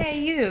 Vegas. Like, hey,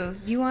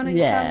 you want to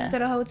Yeah. come to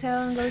the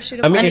hotel and go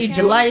shoot a I mean, I if need you-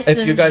 your license.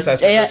 if you guys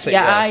ask me to say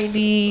your yes.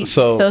 ID,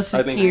 So, Social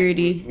I think-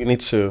 Security. We need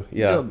to, Do a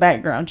yeah.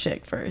 background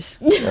check first.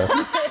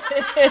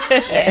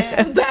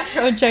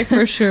 Background check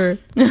for sure.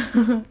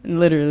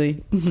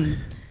 Literally.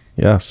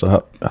 Yeah.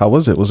 So how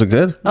was it? Was it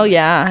good? Oh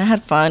yeah, I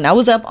had fun. I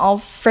was up all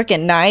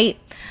freaking night.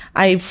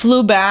 I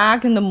flew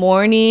back in the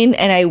morning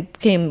and I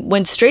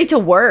went straight to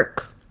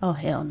work. Oh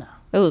hell no.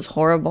 It was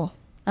horrible.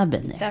 I've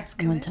been there. That's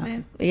one commitment.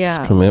 time.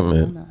 Yeah.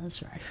 Commitment. No,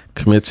 that's right.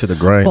 Commit to the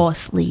grind.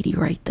 Boss lady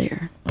right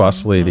there.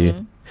 Boss lady.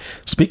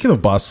 Speaking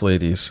of boss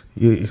ladies,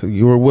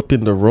 you were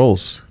whipping the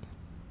rolls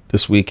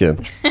this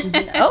weekend.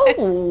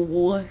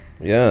 Oh,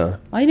 Yeah.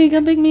 why you didn't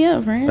come pick me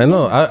up, friend? I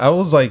know. I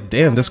was like,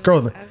 damn, this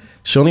girl.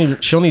 She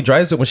only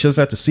drives it when she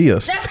doesn't have to see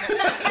us.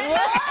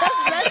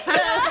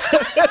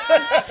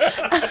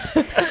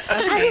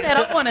 I said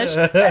I want a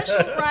special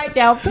ride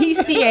down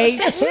PCH.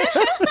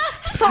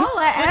 That's all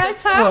I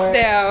asked for.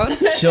 Down.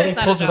 She only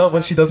pulls it up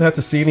when she doesn't have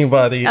to see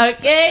anybody.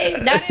 Okay.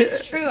 That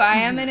is true. I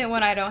am in it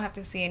when I don't have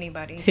to see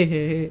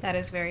anybody. That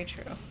is very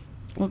true.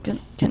 Well,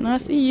 can I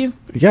see you?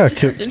 Yeah.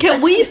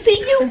 Can we see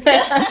you?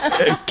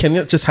 Can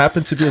it just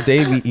happen to be a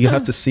day you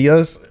have to see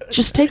us?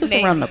 Just take us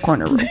Maybe. around the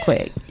corner real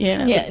quick. You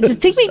know? Yeah,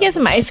 just take me to get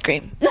some ice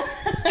cream.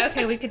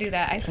 Okay, we could do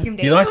that. Ice cream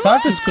day. You know, I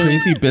thought this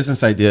crazy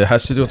business idea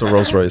has to do with the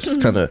Rolls Royce.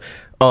 It's kind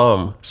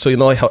of, so you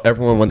know, like how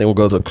everyone when they will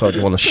go to the club,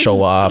 they want to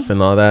show off and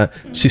all that.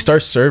 She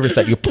starts service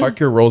that you park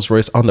your Rolls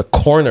Royce on the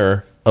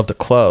corner of the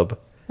club,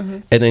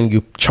 and then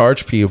you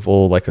charge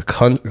people like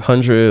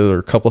 $100 or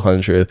a couple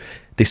hundred.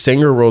 They sing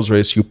your Rolls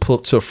Royce, you pull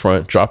up to the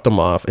front, drop them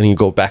off, and you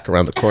go back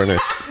around the corner.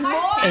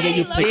 And then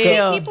you Look, pick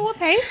up. people would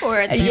pay for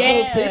it. though.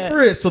 People pay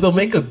for it, so they'll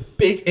make a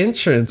big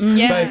entrance.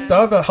 Yeah. But I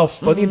thought about how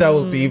funny that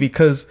would be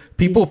because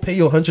people pay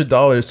you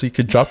 $100 so you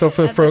could drop them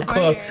from the front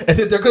club, and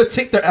then they're gonna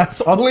take their ass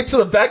all the way to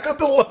the back of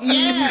the line. All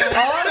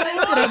the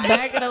way to the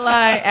back of the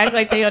line, act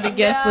like they on the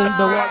guest list,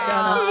 but walk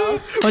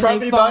down. But Probably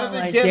they not fall even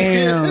like, get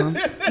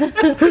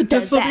damn.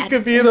 Just so they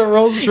could be in a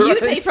Rolls Royce. You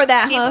pay for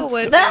that, People huh?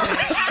 would.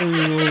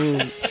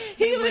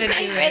 You would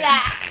pay for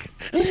that.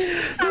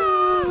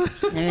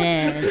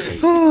 Man,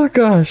 Oh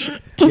gosh.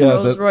 Yeah,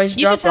 Rolls Royce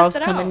You should drop offs test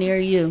it coming out. near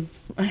you.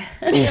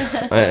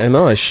 I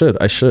know I should.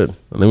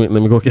 Let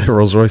me go get a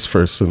Rolls Royce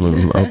first, and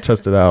then I'll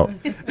test it out.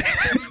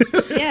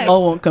 Yes. Mo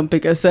won't come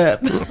pick us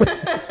up.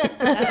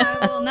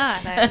 I will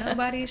not. I'm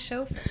nobody's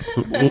chauffeur.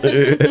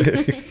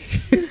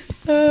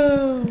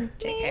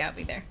 JK, I'll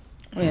be there.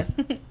 Yeah.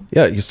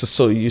 Yeah,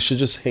 so you should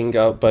just hang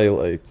out by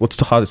like what's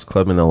the hottest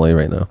club in LA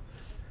right now?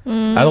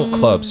 I don't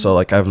club, so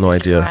like I have no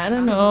idea. I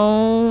don't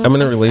know. I'm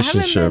in a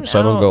relationship, so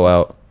I don't go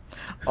out.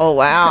 Oh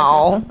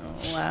wow.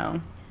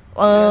 Wow.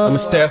 I'm a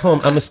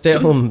stay-at-home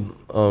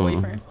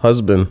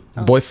husband,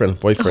 boyfriend.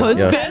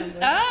 Yeah,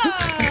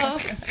 Oh.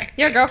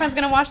 Your girlfriend's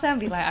gonna watch that and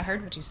be like, I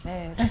heard what you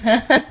said.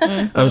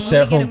 I'm a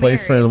stay-at-home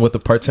boyfriend with a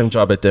part-time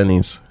job at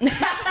Denny's.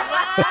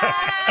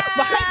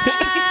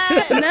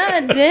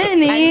 Not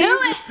Denny. I knew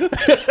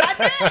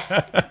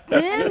it.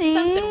 Denny.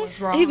 Something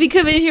was wrong. He'd be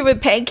coming in here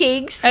with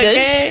pancakes.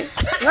 Okay.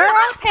 Where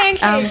are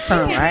pancakes? I'm We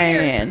can't be here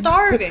crying.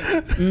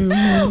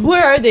 starving.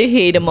 Where are they?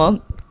 Hate them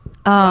all.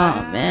 Oh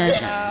man.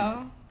 Oh,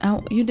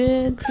 Oh, you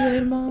did? You ate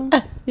them all?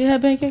 You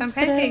had pancakes some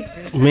today?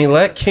 pancakes, dude.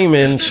 Milette came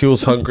in. She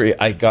was hungry.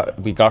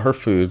 We got her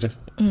food.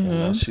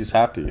 She's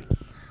happy.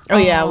 Oh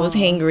yeah, I was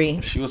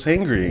hangry. She was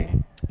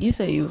hangry. You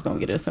said you was gonna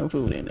get us some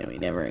food and then we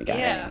never got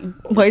Yeah. it.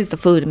 Where's the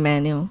food,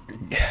 Emmanuel?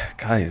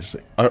 Guys,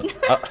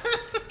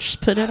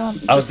 Just put it on.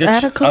 I'll Just get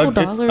add you, a couple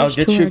dollars I'll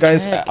get to you our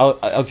guys. check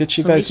I'll get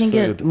you so guys we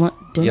can food.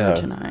 get dinner Yeah,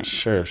 tonight.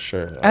 sure.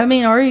 I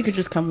mean, or you could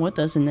just come with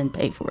us and then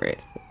pay for it.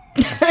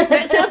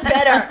 That sounds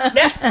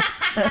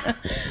better.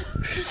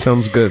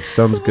 Sounds good.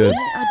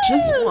 I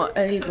just want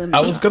a I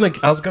was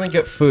gonna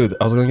get food.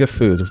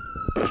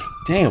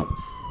 Damn.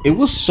 It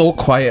was so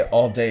quiet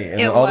all day, and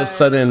It all of a was.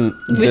 sudden,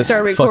 We this start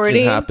fucking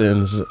recording?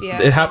 happens.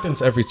 Yeah. It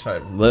happens every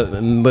time.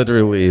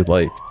 Literally,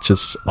 like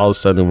just all of a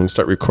sudden, when we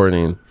start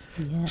recording,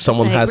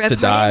 someone has to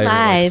die, or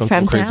like,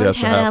 something crazy has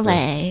to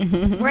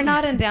happen. We're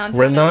not in downtown.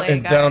 We're not LA,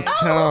 in guys.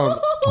 downtown.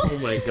 Oh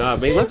my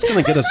god, man, that's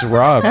gonna get us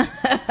robbed.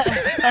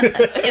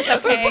 It's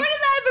okay. live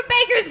from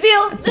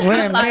Bakersfield.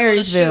 We're in Liable to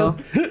Marysville.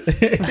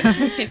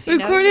 If you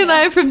know, Recording you know.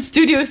 live from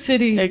Studio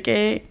City.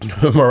 Okay.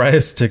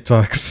 Mariah's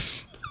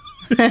TikToks.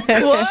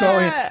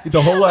 Showing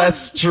the whole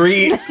ass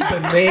street, the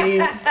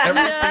names,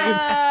 everything.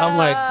 I'm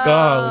like,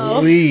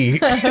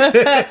 golly.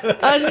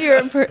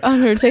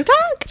 on her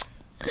TikTok.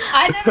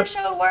 I never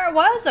showed where it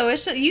was though.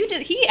 You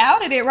did. He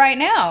outed it right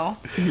now.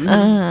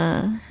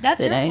 That's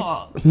Did your I?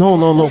 fault.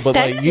 No, but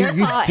That's like your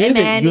you fault, did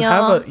it.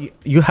 Emmanuel.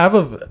 You have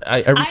a. I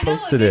I know what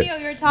reposted video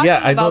it. you're talking Yeah,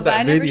 I know about, but that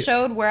I never video.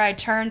 showed where I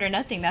turned or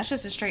nothing. That's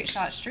just a straight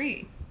shot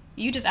street.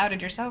 You just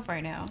outed yourself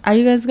right now. Are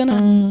you guys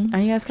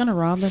gonna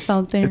rob us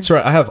out there? It's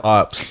right. I have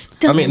ops.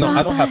 I mean, no,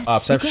 I don't have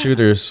ops. I have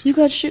shooters. You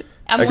got shoot.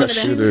 I'm I one got of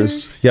them.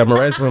 shooters. Yeah,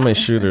 Mariah's one of my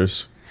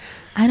shooters.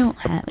 I don't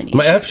have any.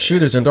 I have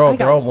shooters, and they're all I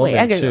got- women wait,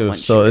 I got too, one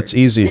so shooter. it's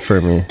easy for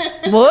me.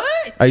 What?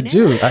 I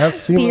do. I have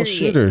female Period.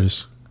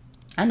 shooters.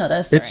 I know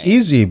that's It's right.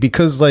 easy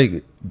because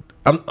like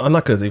I'm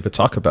not gonna even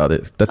talk about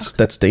it.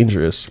 That's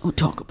dangerous. Don't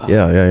talk about.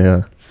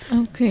 Yeah.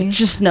 Okay.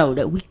 Just know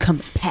that we come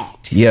in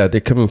packs. Yeah, they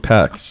come in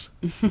packs.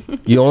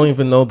 You don't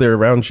even know they're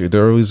around you.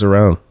 They're always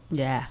around.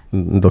 Yeah.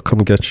 And they'll come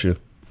get you.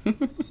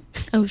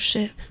 Oh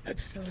shit.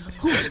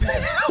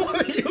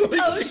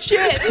 Oh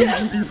shit.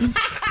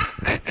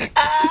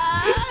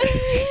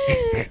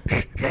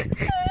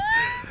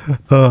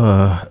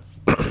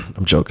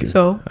 I'm joking.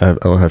 So? I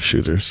don't have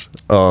shooters.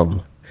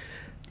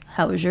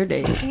 How was your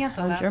day? Looking at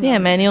the laptop. Yeah,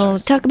 Emmanuel.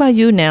 Talk about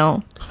you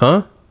now.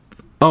 Huh?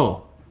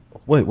 Oh,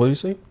 wait. What do you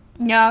say?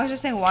 No, I was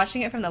just saying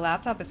watching it from the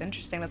laptop is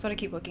interesting. That's what I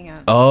keep looking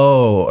at.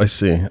 Oh, I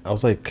see. I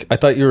was like, I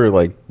thought you were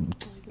like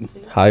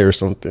high or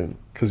something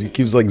because you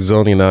keeps like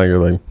zoning out. You're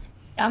like,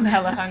 I'm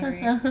hella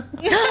hungry.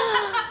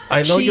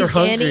 I know you're She's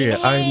hungry.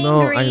 getting I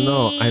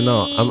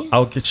know.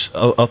 I'll get you.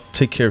 I'll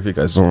take care of you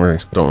guys. Don't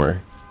worry.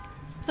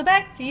 So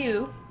back to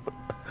you.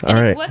 All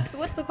right. What's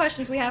the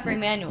questions we have for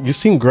Emmanuel? You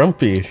seem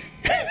grumpy.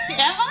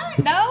 Am I?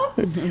 No.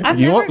 I'm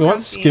You never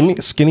want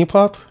skinny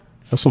pop?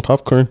 Have some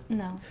popcorn?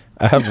 No.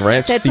 I have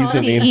ranch That's all he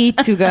seasoning.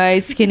 eats, you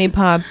guys. Skinny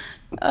pop.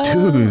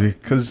 Dude,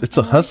 because it's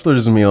a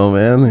hustler's meal,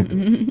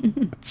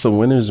 man. It's a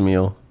winner's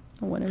meal.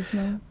 What is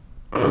no?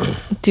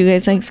 Do you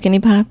guys like skinny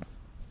pop?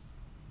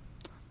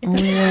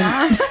 Only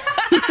one.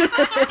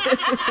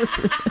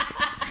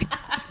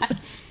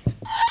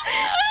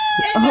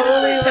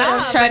 Only when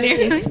I'm trying to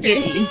get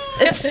skinny.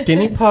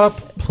 Skinny pop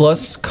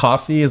plus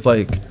coffee is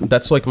like,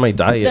 that's like my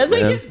diet,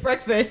 man.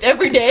 breakfast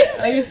every day.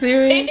 Are you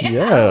serious?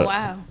 Yeah.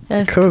 Wow.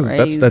 That's Because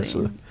crazy. that's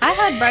I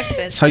had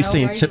breakfast. how you no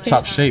stay in worries tip like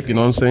top that. shape. You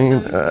know what I'm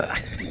saying?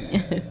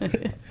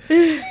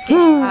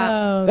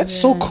 Oh, That's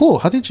so cool.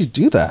 How did you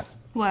do that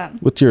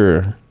What? with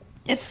your?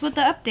 It's with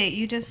the update.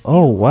 You just.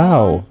 Oh, you go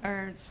wow. on,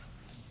 Or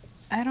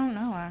I don't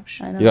know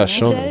actually. I know. You gotta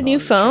show Is that me. a new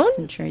phone?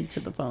 Concentrate to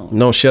the phone.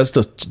 No, she has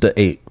the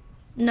 8.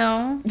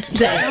 No. I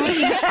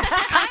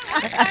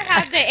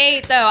have the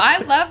 8 though. I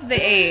love the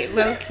 8,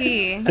 low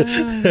key.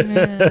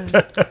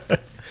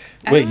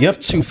 Wait, you have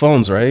 2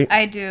 phones, right?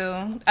 I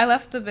do. I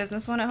left the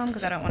business one at home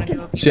because I don't want to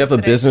do it. So you have a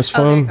today. business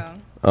Oh, there you phone? go.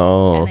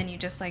 Oh. And then you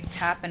just like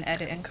tap and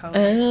edit in color.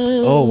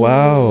 Oh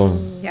wow.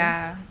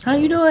 Yeah. How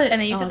you do it? And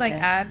then you could like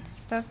Okay. add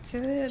stuff to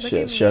it. Look She,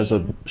 at she has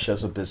me.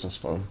 a business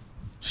phone.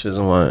 She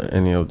doesn't want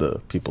any of the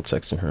people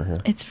texting her here.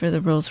 It's for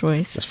the Rolls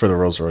Royce. It's for the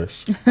Rolls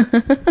Royce.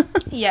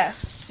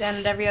 Yes,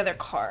 and every other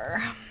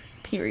car.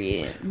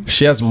 Period.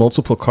 She has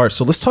multiple cars.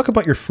 So let's talk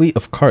about your fleet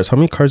of cars. How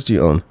many cars do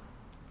you own?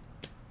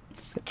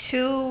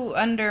 2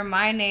 under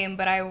my name,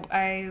 but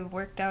I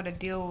worked out a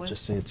deal with.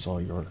 Just say it's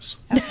all yours.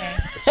 Okay.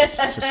 It's just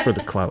for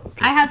the clout.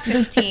 Okay. I have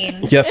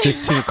 15. You have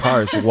 15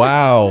 cars.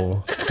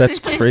 Wow. That's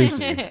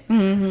crazy.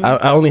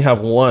 I only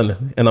have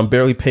 1 and I'm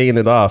barely paying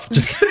it off.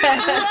 Just kidding.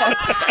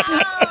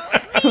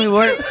 We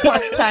work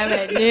part time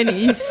at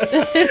Denny's.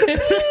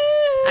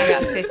 I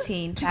got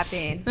 15. Tap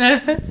in.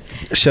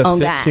 She has Oh,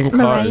 15 God.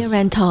 cars.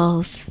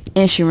 Rentals.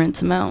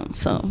 Insurance amount.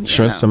 So you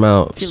Insurance know,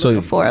 amount. If you're So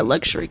looking for a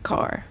luxury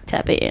car,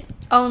 tap in.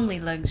 Only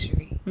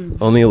luxury.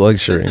 only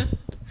luxury.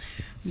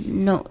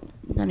 No,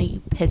 none of you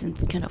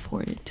peasants can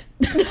afford it.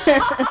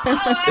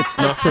 It's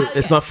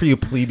not for you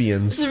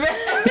plebeians.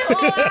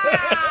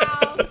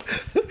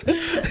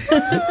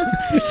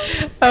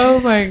 Oh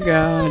my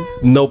god.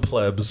 No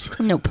plebs.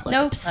 No plebs.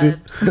 No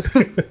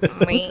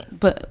plebs.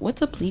 But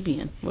what's a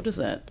plebeian? What is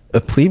that?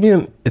 A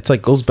plebeian, it's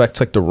like goes back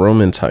to like the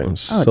Roman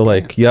times. Oh, so damn.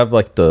 like you have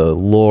like the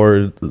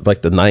lord,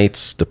 like the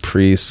knights, the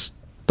priests,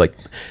 like,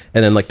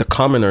 and then like the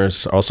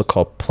commoners are also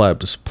called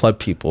plebs, pleb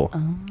people.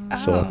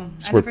 So Oh,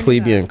 that's I where never knew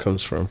plebeian that.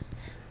 comes from.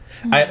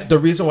 The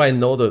reason why I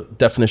know the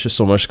definition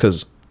so much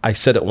because I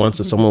said it once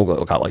and someone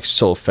got like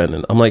so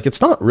offended. I'm like,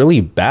 it's not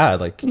really bad.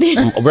 Like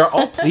we're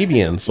all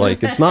plebeians.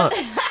 Like it's not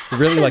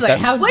really like that.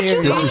 how dare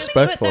you?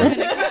 Disrespectful.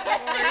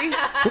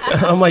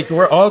 I'm like,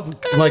 we're all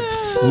like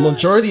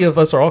majority of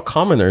us are all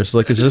commoners.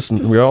 Like it's just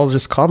we're all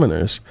just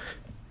commoners.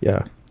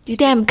 Yeah. You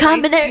damn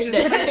commoner. You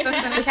just placed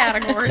us in a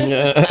category.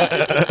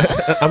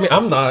 I mean,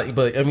 I'm not,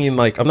 but I mean,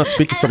 like, I'm not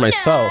speaking for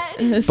myself.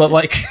 But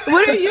like,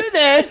 What are you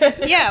then?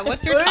 Yeah,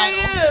 what's your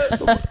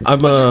title?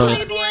 I'm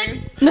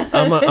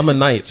a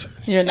knight.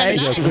 You're nice.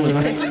 Yes, I'm a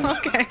knight.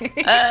 Okay.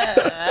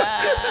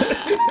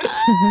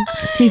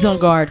 He's on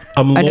guard.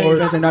 I'm I know you Lord.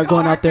 guys are not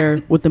going out there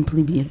with them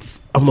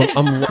plebeians. I'm Lord. I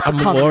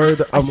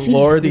I'm see you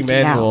Lord sneaking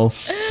Emmanuel.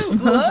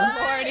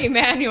 Lord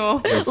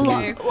Emmanuel.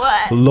 Okay.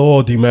 What?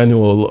 Lord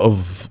Emmanuel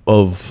of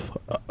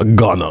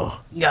Ghana.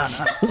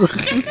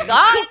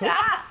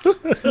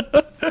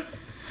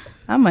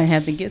 I might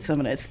have to get some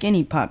of that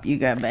skinny pop you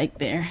got back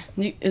there.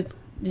 Did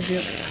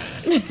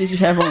you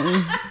have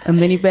a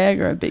mini bag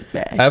or a big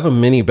bag? I have a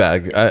mini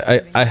bag.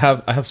 I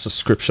have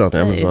subscription on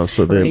Amazon,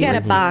 so they're. You got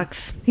a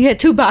box. You got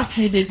 2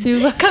 boxes. You did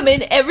 2. Come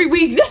in every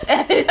week.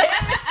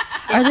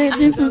 Are there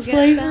different Get some,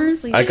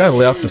 flavors? please. I gotta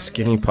lay off the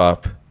skinny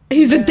pop.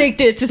 He's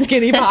addicted to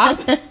skinny pop.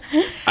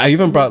 I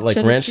even brought like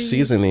Cheddar ranch cheese.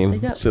 seasoning, They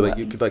got so like what?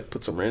 you could like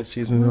put some ranch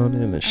seasoning on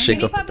it and then shake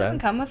Skinny up the pop doesn't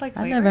bag. come with like I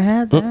flavor. never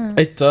had that.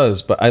 It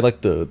does, but I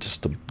like the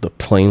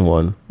plain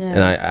one, Yeah.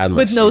 and I add my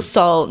With no seasoning.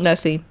 salt,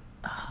 nothing.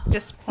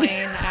 Just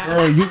plain.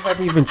 Oh, you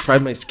haven't even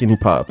tried my skinny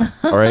pop.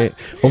 All right.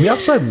 Well, we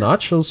also have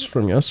nachos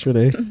from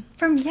yesterday.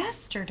 From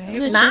yesterday.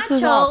 This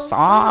is all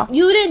soft.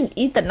 You didn't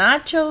eat the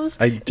nachos?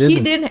 I He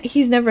didn't. didn't.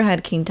 He's never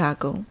had King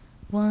Taco.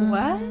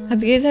 What?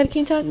 Have you guys had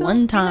King Taco?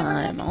 One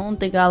time. I don't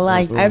think I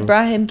like I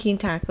brought him King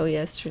Taco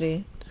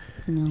yesterday.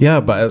 Yeah,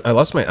 but I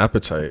lost my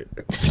appetite.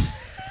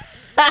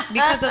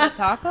 Because of the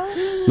taco?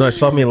 No, I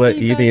saw me let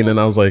eating, and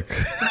I was like,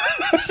 Oh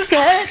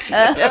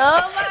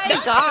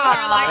my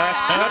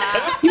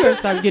god! You better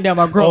start getting out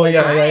my girl. "Oh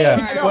yeah."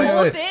 whole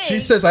Wait. thing. She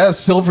says I have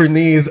silver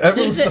knees.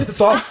 Everyone's,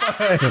 it's all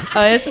fine.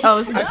 I I say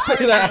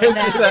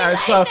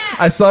that.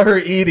 I saw her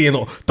eating.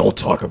 Don't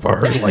talk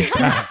about her like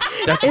that.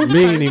 That's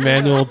mean,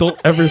 Emmanuel. Don't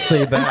ever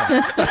say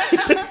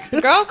that.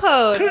 Girl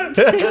code.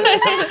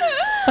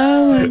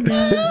 Oh my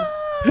god.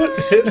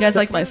 You guys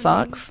like my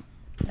socks?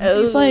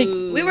 It's like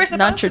We were supposed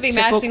Not to be your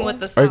matching typical- with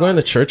the Are you going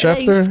to socks. church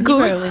after? you better leave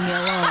me alone.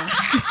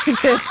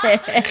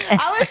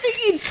 I was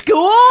thinking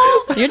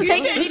school. You're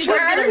taking me to go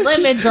get a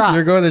lemon drop.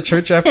 You're going to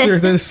church after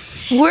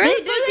this? Where are you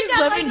doing this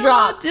lemon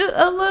drop?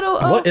 A little.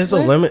 What is a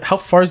lemon? How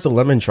far is the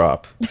lemon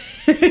drop?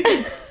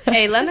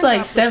 Hey, lemon It's like drop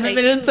will 7 take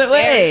minutes you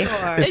away. very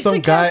far. It's It's some a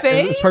guy.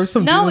 cafe? It's probably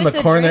some No, dude in it's the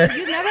a corner. drink.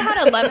 You've never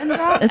had a lemon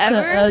drop It's ever?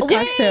 a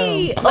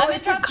cocktail. Lemon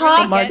It's a drop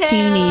cocktail.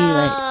 martini,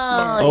 like-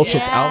 Oh, so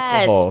it's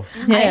alcohol.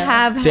 I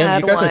have Damn,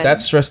 had you guys one. are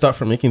that stressed out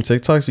from making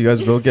TikToks. You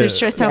guys go get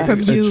stressed out from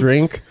a you.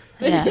 drink.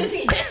 Yeah.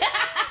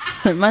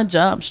 My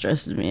job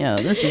stresses me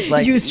out. This is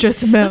like You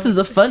stress him out. this is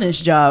the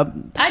funnest job.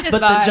 I just But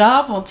the vibe.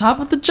 job on top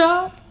of the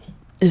job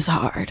is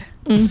hard.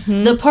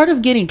 The part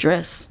of getting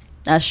dressed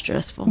That's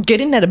stressful.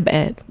 Getting out of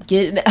bed.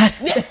 Getting out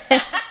of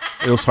bed.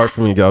 It was hard for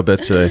me to get out of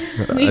bed today.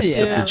 I too.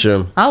 skipped the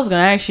gym. I was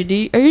gonna ask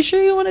you, are you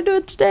sure you want to do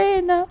it today?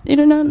 No, you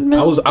don't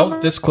know. I was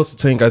this close to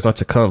telling you guys not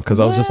to come because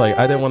I was just like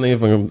I didn't want to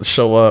even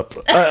show up.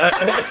 Damn.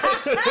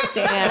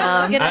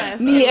 Look at us.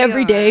 Me Here we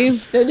every are. day.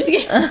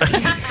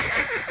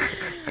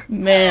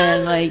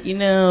 Man, like,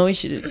 we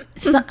should.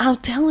 I'm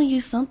telling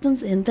you,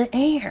 something's in the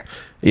air.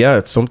 Yeah,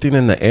 it's something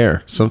in the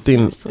air.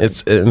 Something. Seriously.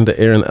 It's in the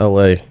air in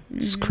LA.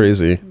 It's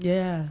crazy.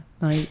 Yeah,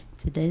 like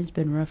today's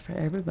been rough for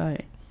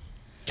everybody.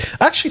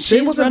 Actually, today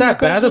She's wasn't running that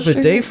bad across of the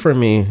a day street. for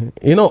me.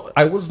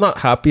 I was not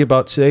happy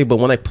about today, but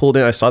when I pulled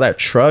in, I saw that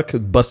truck,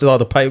 busted all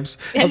the pipes.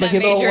 I was like, that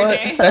you know made your what?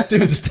 day. That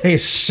dude's day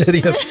is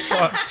shitty as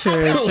fuck. True,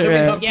 Let me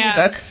true. not be Yeah.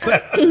 that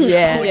sad.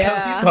 Yeah. Yeah.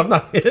 At least I'm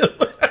not him.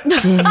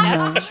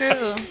 Damn. That's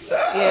true.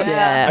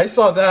 Yeah. I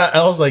saw that.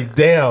 I was like,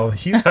 damn,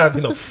 he's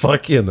having a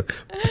fucking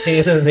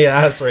pain in the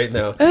ass right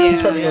now.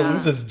 He's probably gonna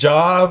lose his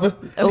job.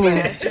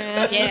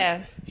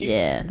 Yeah.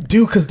 Yeah.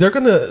 Dude, because they're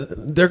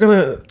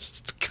gonna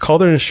call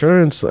their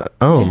insurance. I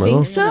don't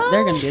know.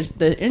 They're gonna get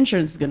the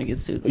insurance is gonna get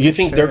sued. You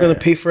think they're gonna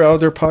pay for it out of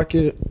their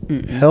pocket?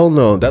 Hell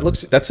no.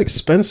 That's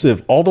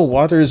expensive. All the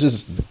water is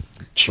just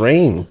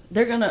drained.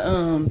 They're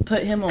gonna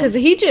put him Because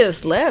on he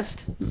just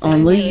left.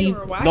 leave.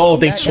 No,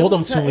 they told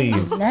him to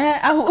leave.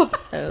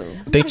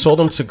 They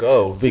told him to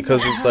go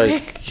because it's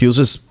like he was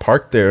just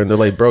parked there, and they're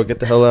like, "Bro, get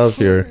the hell out of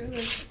here."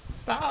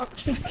 Stop.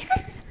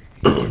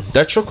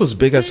 That truck was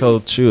big as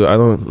hell too. I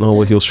don't know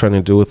what he was trying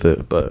to do with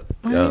it, but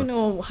I yeah. don't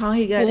know how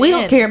he got We in.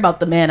 don't care about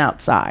the man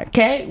outside,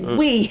 okay?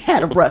 We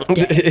had a rough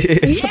day.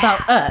 It's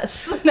about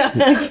us.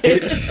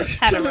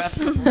 Had a rough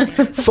morning.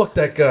 Fuck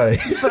that guy.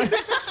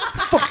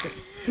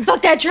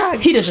 Fuck that truck.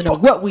 He doesn't know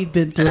what we've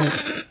been through.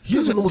 He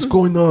doesn't know what's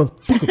going on.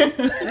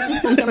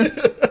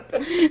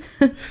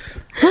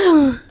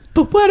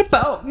 But what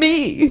about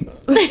me?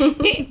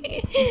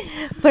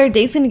 But our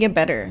day's gonna get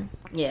better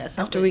Yes,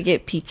 after we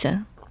get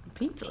pizza.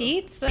 pizza.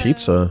 Pizza.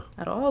 Pizza.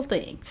 At all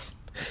things.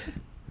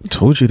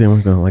 Told you they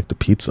weren't gonna like the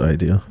pizza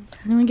idea.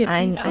 I'm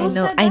I know.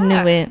 said I knew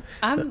that? it.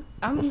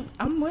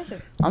 I'm with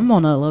it.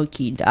 on a low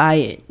key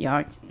diet,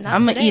 y'all. Not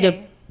I'm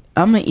today.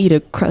 gonna eat a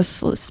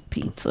crustless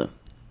pizza.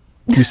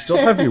 We still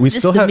have Just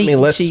still the have meat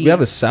and let's we cheese.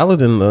 have a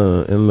salad in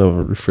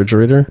the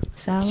refrigerator.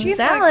 Salad. She's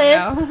Salad.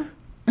 like, no.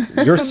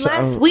 Your From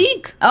last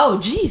week. Oh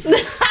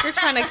Jesus! You're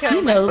trying to kill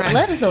You my know, friend.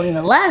 lettuce don't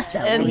even last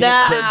that long.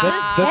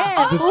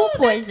 that's Food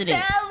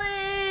poisoning.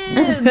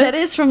 That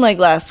is from like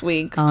last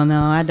week. Oh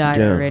no, I died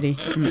Yeah. already.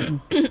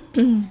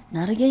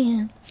 Not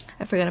again.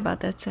 I forgot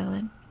about that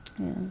salad.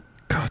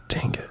 God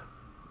dang it.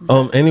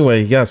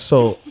 Anyway, yeah,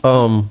 so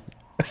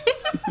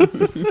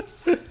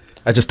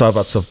I just thought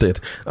about something.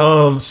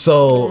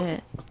 So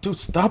dude,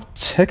 stop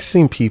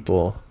texting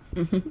people.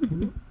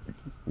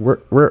 We're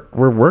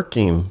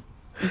working.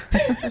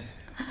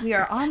 We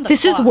are on the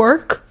This is clock.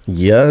 work.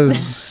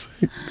 Yes.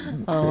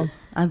 Oh,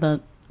 I thought.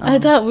 I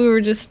thought we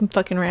were just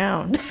fucking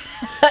around.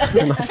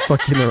 We're not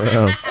fucking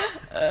around.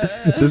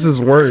 This is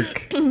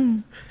work.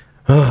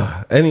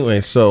 Anyway,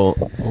 so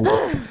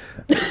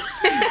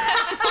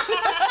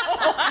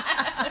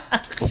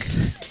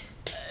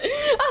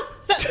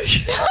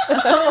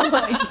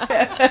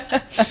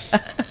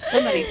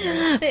Somebody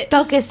can fit.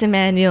 Focus,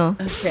 Emmanuel.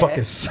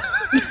 focus.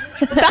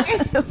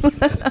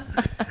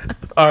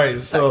 All right,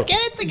 so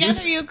Get it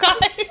together, you guys.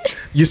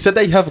 you said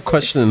that you have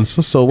questions.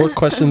 So what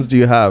questions do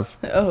you have?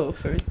 Oh,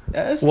 for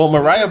us. Well,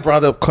 Mariah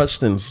brought up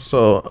questions,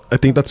 so I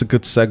think that's a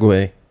good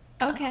segue.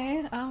 Okay.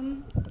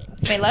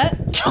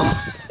 Maylette?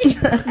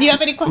 Do you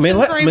have any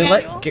questions for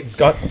Emmanuel?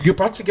 You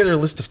brought together a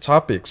list of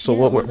topics. So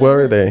what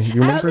are they?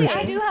 You remember? Actually,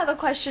 I do have a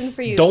question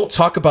for you. Don't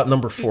talk about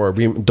number 4.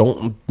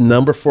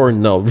 Number 4.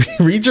 No,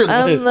 read your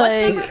I'm list.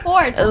 like, Number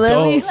 4. let me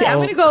Don't- see. I'm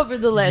gonna go over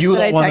the list You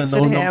that I don't want to texted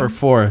know him. number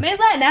 4.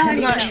 Maylette, now I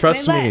know.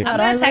 Trust me. Maylette, I'm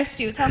gonna text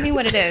you. Tell me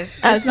what it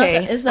is.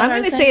 Okay, It's not I'm our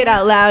gonna thing. say it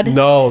out loud.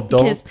 No,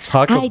 don't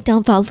talk. I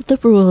don't follow the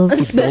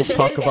rules. Don't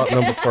talk about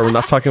number 4. We're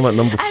not talking about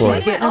number 4.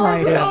 Getting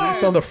right At up.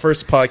 least on the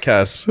first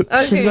podcast.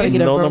 She's gonna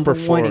get a No verbal number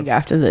 4. warning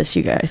after this,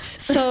 you guys.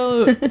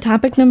 So,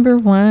 topic number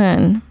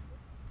 1,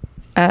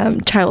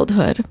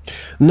 childhood.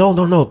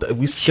 No.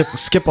 We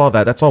skip all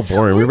that. That's all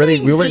boring. We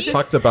already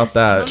talked about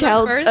that. First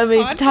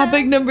podcast?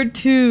 Topic number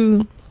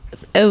 2,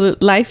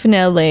 life in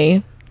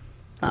LA.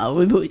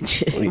 Oh, we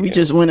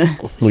just want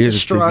to We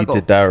struggle.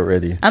 did that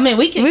already. I mean,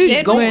 we can We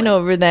keep went going.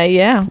 over that,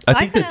 yeah. I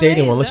Life think the in LA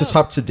dating is one. Let's just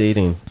dope. hop to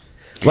dating.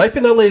 Life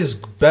in LA is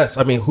best.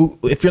 I mean,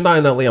 if you're not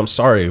in LA, I'm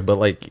sorry, but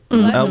like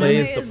LA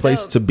is the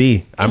place to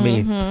be. I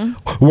mean,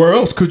 where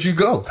else could you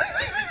go?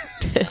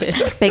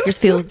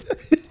 Bakersfield.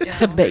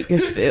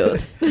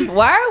 Bakersfield.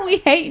 Why are we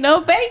hating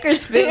on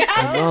Bakersfield?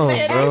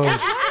 No, bro.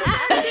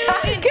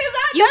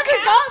 You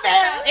can call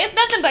that. It's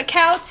nothing but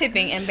cow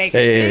tipping in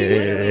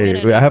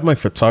Bakersfield. Hey, I have my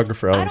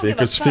photographer I out in don't give a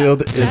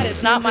Bakersfield. fuck. That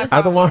is not my I don't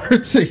problem. want her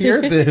to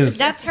hear this.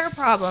 That's her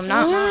problem,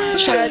 not mine.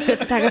 Shout out to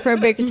photographer in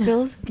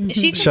Bakersfield.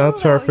 She can Shout out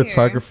to our move out here.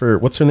 photographer.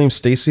 What's her name?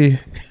 Stacy.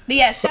 But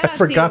yeah, shout out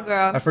to you,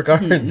 girl. I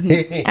forgot her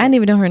name. I didn't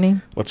even know her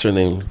name. What's her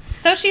name?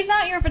 So she's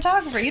not your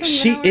photographer. You don't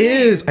even She know her name.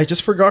 is. I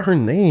just forgot her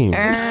name. She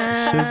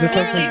just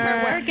has Clearly, like,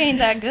 her work ain't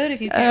that good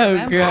if you can't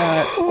remember.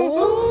 God.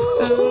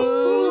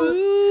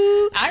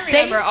 I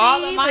remember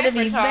all of my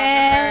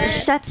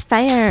photographers. Shots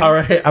fired. all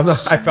right.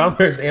 I found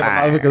her name. I'm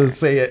not even gonna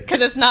say it.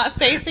 Because it's not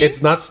Stacy.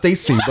 It's not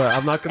Stacy, but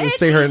I'm not gonna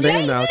say her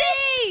name now.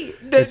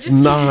 It's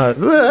not.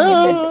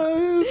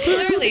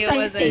 Clearly it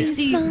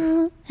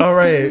wasn't. All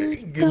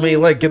right,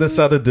 May, get us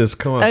out of this.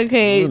 Come on.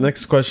 Okay.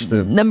 Next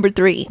question. Number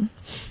 3.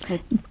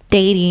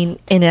 Dating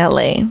in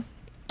LA.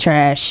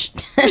 Trash.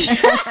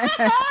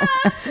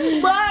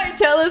 Why?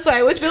 Tell us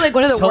why. What's been like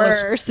one of the Tell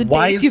us, worst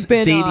why dates is you've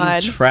been dating on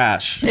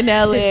trash? in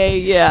LA?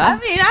 Yeah.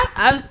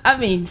 I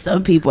mean,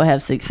 some people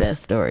have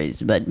success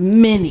stories, but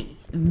many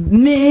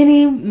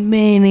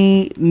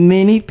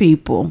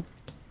people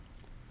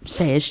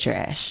say it's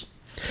trash.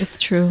 It's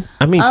true.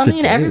 I mean,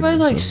 Everybody's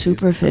like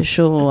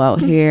superficial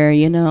out here,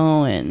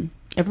 and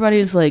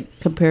everybody's like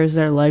compares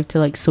their life to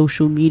like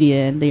social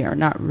media, and they are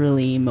not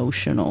really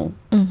emotional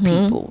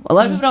people. A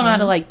lot of people don't know how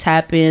to like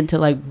tap in to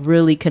like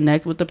really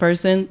connect with the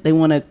person. They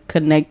want to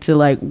connect to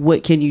like,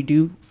 what can you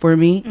do for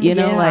me?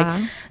 Yeah.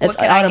 Like it's What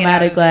can I get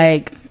automatic. out of it?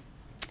 Like,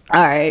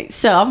 all right,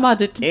 so I'm about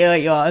to tell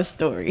y'all a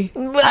story.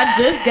 I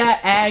just got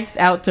asked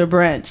out to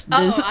brunch.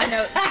 Oh, I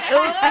know.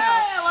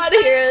 I want to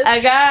hear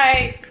A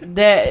guy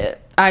that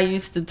I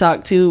used to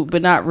talk to,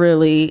 but not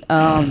really.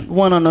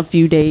 Went on a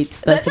few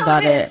dates. That's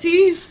about it.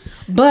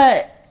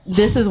 But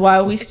this is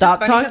why we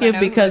stopped funny 'cause I talking, know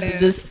because who it of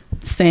this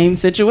same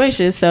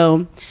situation.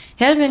 So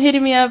he had been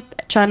hitting me up,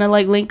 trying to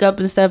like link up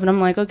and stuff. And I'm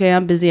like, okay,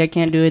 I'm busy. I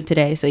can't do it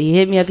today. So he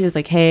hit me up. He was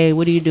like, hey,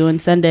 what are you doing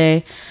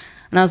Sunday?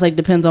 And I was like,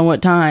 depends on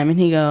what time. And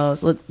he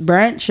goes, let's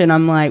brunch. And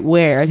I'm like,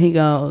 where? And he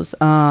goes,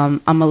 I'm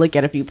going to look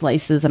at a few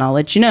places and I'll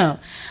let you know.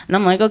 And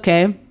I'm like,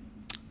 okay.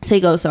 So he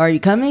goes, so are you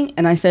coming?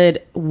 And I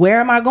said, where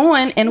am I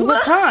going and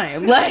what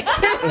time? Like,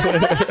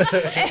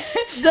 and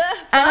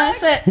I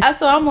said,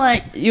 so I'm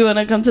like, you want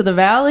to come to the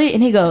Valley?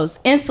 And he goes,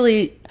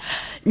 instantly,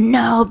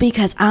 no,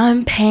 because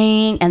I'm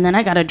paying, and then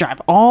I got to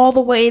drive all the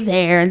way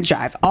there and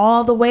drive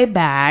all the way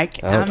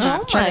back. I'm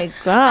not Oh trying- my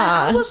I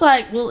god. was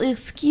like, well,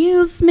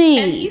 excuse me.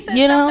 And he said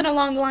you know? something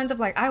along the lines of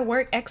like, I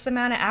work X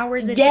amount of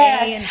hours a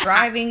Yeah. day and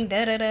driving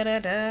da da da da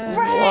da.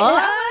 Right. And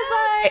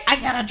I was like,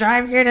 I gotta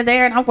drive here to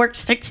there, and I work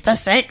 6 to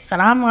 6,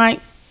 and I'm like,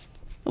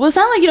 well, it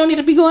sounds like you don't need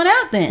to be going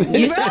out then.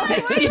 You sound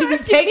like you need to be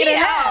taking a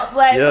nap.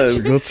 Like, Yeah,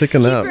 go take a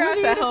nap.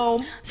 at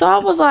home. so I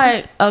was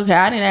like, okay,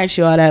 I didn't ask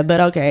you all that,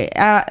 but okay,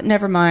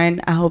 never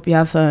mind. I hope you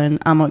have fun.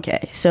 I'm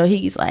okay. So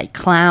he's like,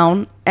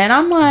 clown, and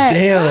I'm like,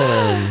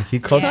 Damn, he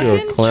called you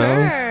a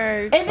clown.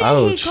 and then he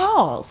Ouch.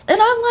 calls, and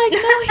I'm like,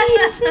 no, he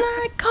is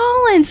not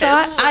calling. So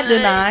I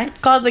deny.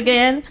 Calls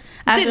again.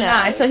 I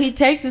deny. So he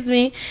texts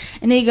me,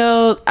 and he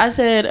goes,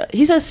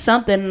 he says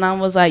something, and I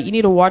was like, you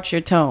need to watch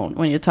your tone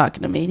when you're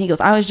talking to me. And he goes,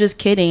 I was just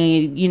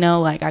kidding.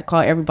 Like, I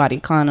call everybody a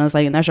clown. I was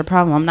like, and that's your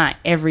problem. I'm not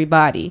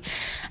everybody.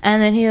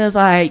 And then he was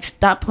like,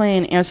 stop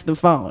playing, answer the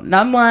phone. And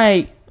I'm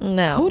like,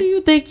 No. who do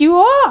you think you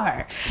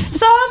are?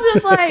 So I'm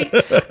just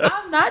like,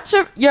 I'm not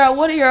sure. You're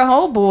one of your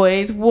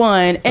homeboys,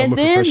 one. And a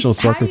then professional how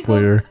soccer you gonna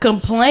player.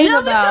 complain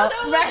about.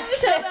 Right.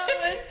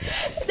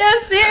 No,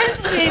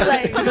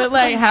 seriously.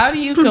 But how do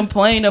you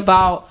complain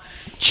about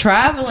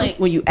traveling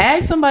when you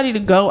ask somebody to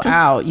go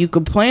out? You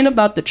complain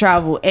about the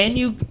travel, and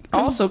you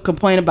also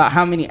complain about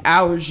how many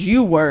hours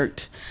you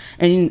worked.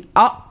 And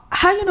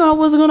how you know I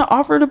wasn't gonna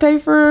offer to pay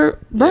for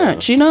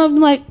brunch? You know, I'm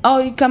like, oh,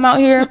 you come out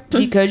here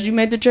because you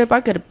made the trip.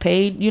 I could have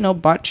paid,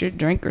 bought you a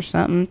drink or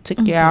something, took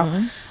you out.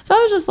 So I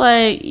was just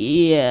like,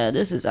 yeah,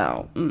 this is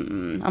out.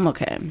 I'm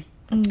okay.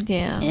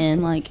 Yeah.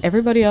 And like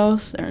everybody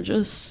else, they're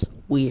just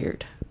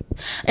weird.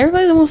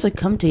 Everybody that wants to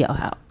come to your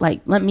house, like,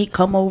 let me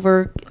come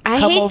over, I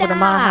come hate over to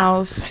my that.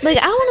 house. Like,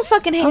 I want to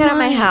fucking hang out at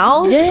my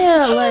house.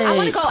 Yeah, like I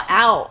want to go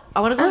out.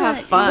 I want to go have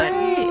fun.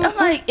 Right. I'm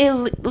like,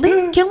 at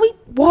least can we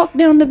walk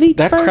down the beach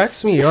That first?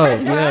 cracks me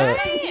up.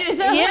 Yeah. You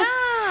know?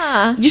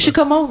 Yeah. You should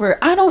come over.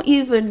 I don't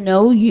even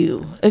know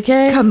you.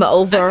 Okay. Come I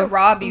over. could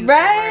rob you. for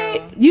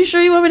Right? real. You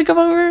sure you want me to come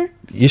over?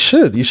 You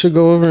should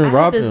go over and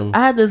rob him. I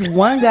had this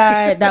one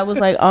guy that was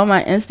like on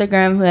my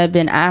Instagram who had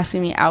been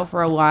asking me out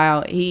for a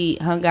while. He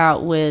hung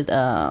out with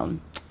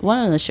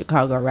one of the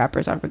Chicago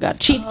rappers. I forgot.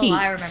 Chief Keef.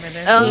 I remember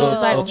this. He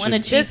was like one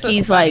of Chief This was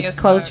Keef's funny like as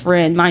close fuck.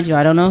 friend. Mind you,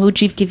 I don't know who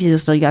Chief Keef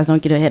is, so you guys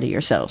don't get ahead of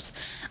yourselves.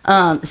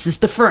 This is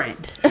the friend.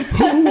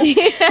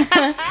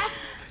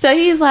 So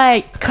he's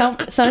like, come.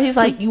 So he's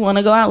like, you want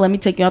to go out? Let me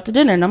take you out to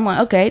dinner. And I'm like,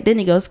 okay. Then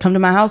he goes, come to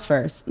my house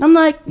first. And I'm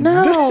like,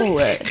 no,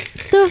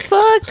 The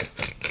fuck?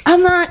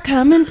 I'm not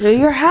coming to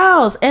your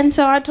house. And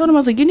so I told him, I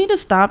was like, you need to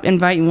stop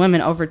inviting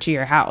women over to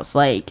your house.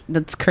 Like,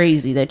 that's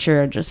crazy that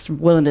you're just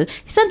willing to.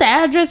 He sent the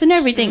address and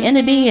everything in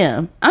the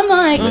DM. I'm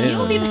like, you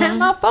don't even have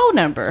my phone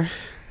number.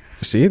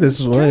 See, this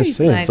is what I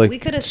say. Like, It's like we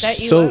coulda set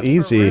you so up for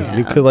easy. real.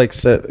 You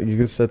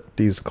could set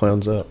these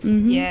clowns up.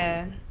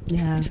 Yeah.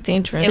 Yeah. It's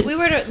dangerous. If we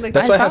were to like,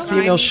 That's why I have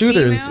find female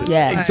shooters. females,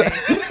 Yeah. like,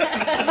 Exactly. females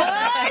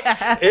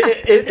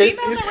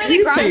it's are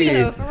really grimy easy.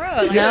 though, for real.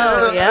 Like,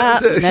 No, yeah.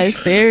 No, not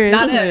us,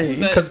 seriously.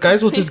 but Because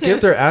guys will just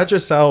give their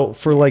address out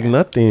for like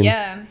nothing.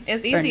 yeah,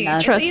 it's easy. nothing.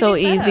 It's Trust so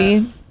setup.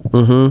 easy.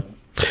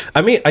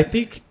 I mean, I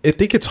think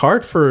it's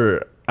hard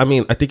for. I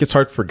mean, I think it's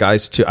hard for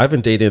guys too. I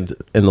haven't dated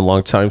in a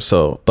long time,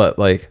 so but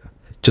like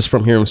just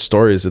from hearing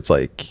stories, it's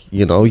like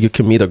you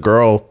can meet a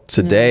girl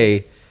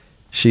today.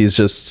 She's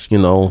just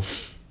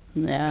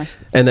Yeah.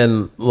 and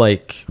then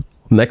like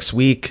next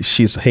week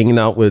she's hanging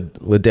out with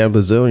Dan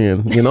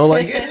Bazillion.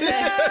 Like.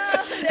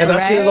 And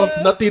that shit wants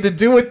nothing to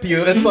do with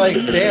you. It's like,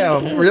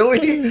 damn,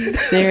 really?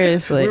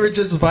 Seriously. We were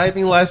just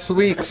vibing last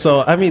week,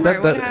 so I mean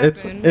Right, what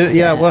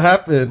happened? what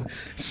happened?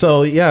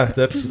 So yeah,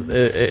 that's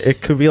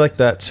it. Could be like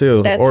that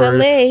too, That's or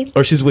LA.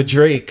 or she's with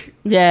Drake.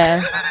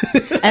 Yeah.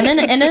 and then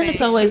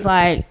it's always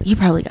like, you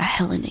probably got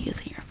hella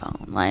niggas in your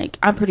phone. Like,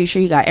 I'm pretty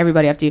sure you got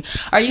everybody after you.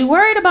 Are you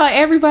worried about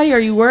everybody or are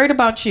you worried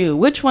about you?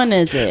 Which one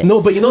is it? No,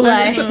 but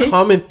that is a Like-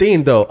 common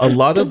thing though. A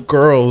lot of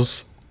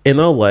girls in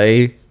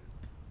LA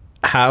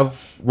have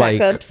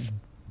Backups.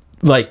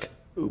 like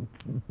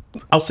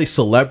I'll say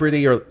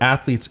celebrity or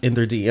athletes in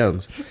their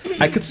DMs.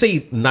 I could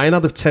say 9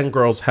 out of 10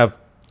 girls have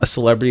a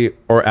celebrity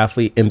or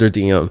athlete in their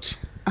DMs.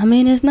 I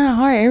mean, it's not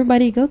hard.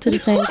 Everybody go to the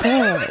same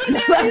club.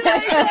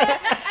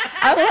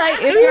 I'm like,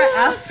 if you're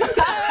outside,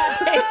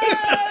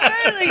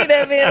 looking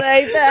at me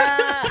like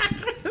that.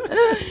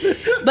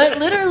 But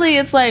literally,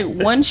 it's like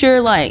once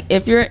you're like,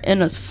 if you're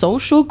in a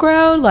social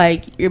crowd,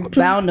 like you're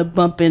bound to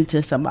bump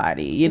into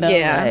somebody.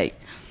 Yeah. Like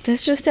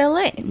That's just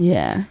LA.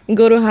 yeah,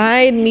 Go to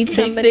Hyde, meet big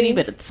somebody. city,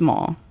 but it's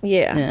small.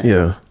 Yeah.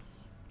 Yeah.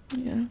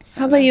 Yeah.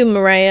 How about you,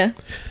 Mariah?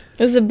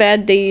 It was a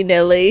bad day in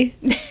LA.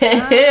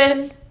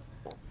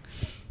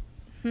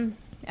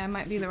 I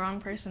might be the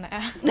wrong person to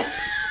ask.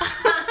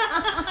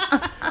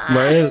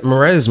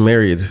 Mariah's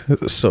married,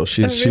 so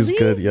she's really?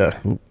 good. Yeah.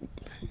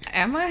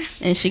 Am I?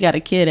 And she got a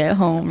kid at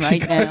home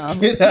right now.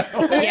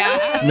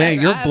 Yeah. Man,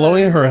 you're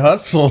blowing her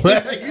hustle,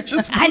 man. You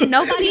just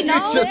Nobody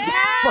knows. just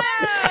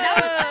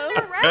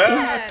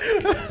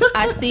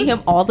I see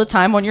him all the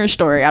time on your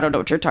story. I don't know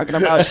what you're talking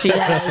about. She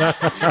has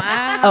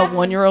a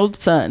 1-year-old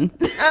son.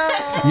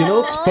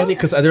 It's funny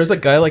because there's a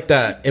guy like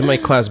that in my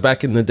class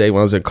back in the day when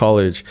I was in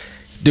college.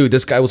 Dude,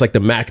 this guy was like the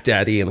Mac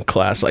Daddy in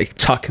class, like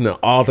talking to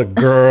all the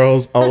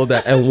girls, all of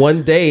that. And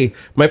one day,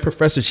 my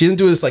professor, she didn't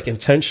do this like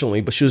intentionally,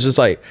 but she was just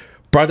like,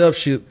 brought up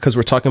because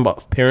we're talking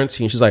about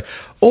parenting. She's like,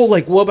 oh,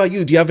 like, what about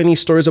you? Do you have any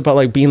stories about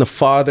like being a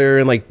father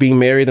and like being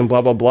married and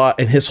blah, blah, blah?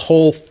 And his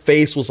whole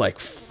face was like,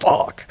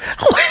 fuck.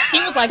 He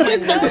was like,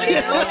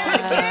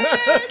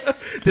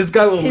 This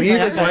guy will leave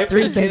like, his "I got wife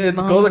 3 and baby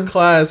kids, go to mamas."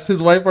 class.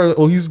 His wife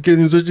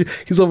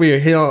he's over here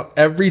hitting on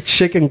every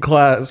chick in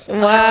class.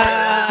 Wow.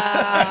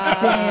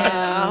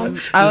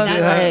 I was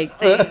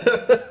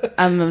like,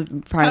 I'm a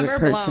private Cover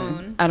person.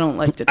 blown. I don't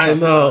like to talk I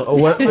know.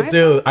 about it.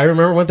 Dude, I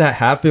remember when that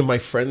happened, my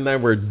friend and I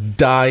were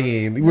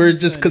dying. We were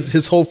just because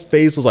his whole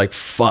face was like,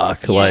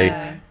 fuck, like,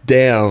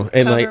 damn.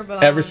 And Cover like,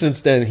 blown. ever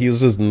since then, he was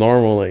just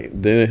normal. Like,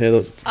 didn't hit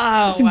up.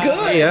 oh,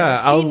 wow.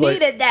 Yeah, I was like,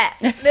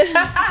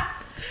 that.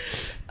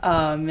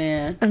 Oh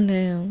man.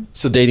 No.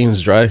 so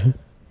dating's dry.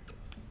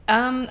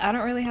 I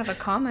don't really have a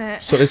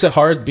comment. So is it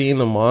hard being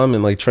a mom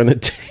and like trying to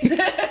date?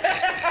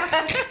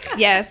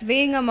 Yes,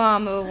 being a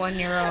mom of a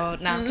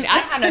 1-year-old. No, I'm kidding. I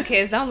have no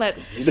kids. Don't let.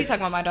 She's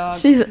talking about my dog.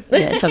 She's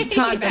yes, I'm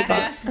talking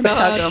badass about,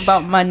 talking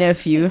about my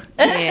nephew.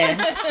 Yeah.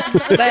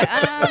 But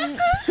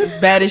He's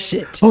bad as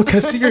shit. Oh, can I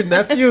see your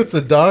nephew? It's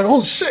a dog.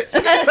 Oh shit.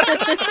 no,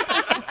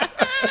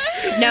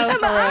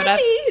 for real.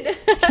 That's,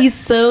 He's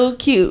so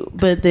cute,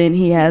 but then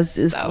he has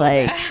this So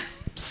like bad.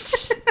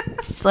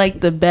 it's like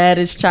the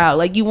baddest child.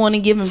 Like you want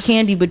to give him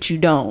candy, but you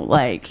don't.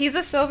 Like he's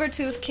a silver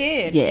tooth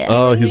kid. yeah.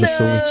 Oh, he's a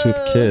silver tooth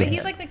But kid.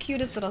 he's like the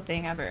cutest little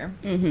thing ever.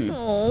 He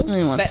wants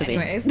But to be.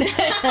 anyways,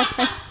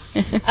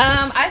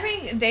 I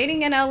think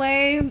dating in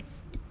LA,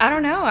 I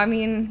don't know. I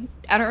mean,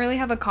 I don't really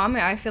have a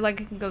comment. I feel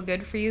like it can go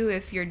good for you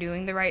if you're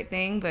doing the right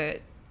thing,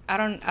 but I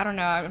don't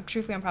know.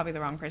 Truthfully, I'm probably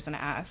the wrong person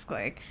to ask.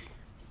 Like,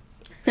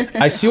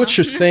 I see what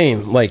you're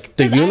saying. Like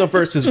the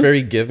universe is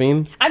very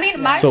giving. I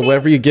mean, my So thing,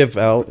 whatever you give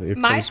out, it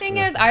my comes thing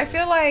back. is, I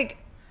feel like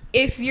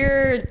if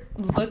you're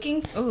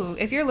looking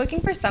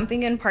for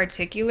something in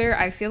particular,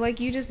 I feel like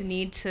you just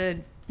need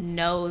to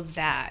know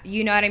that.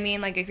 You know what I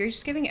mean? Like if you're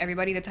just giving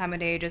everybody the time of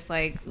day, just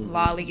like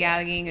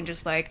lollygagging and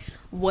just like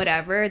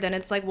whatever, then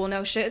it's like, well,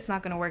 no shit, it's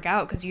not gonna work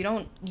out because you're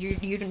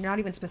not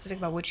even specific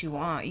about what you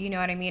want. You know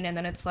what I mean? And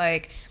then it's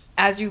like,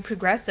 as you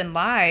progress in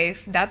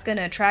life, that's going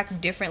to attract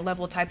different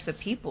level types of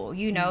people,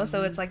 you know?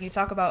 So it's like you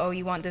talk about, oh,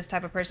 you want this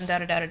type of person,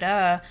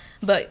 da-da-da-da-da,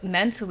 but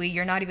mentally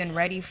you're not even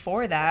ready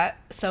for that,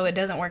 so it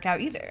doesn't work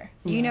out either.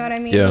 You know what I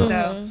mean? Yeah.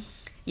 So,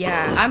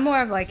 yeah, I'm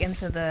more of like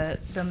into the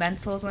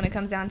mentals when it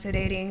comes down to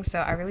dating,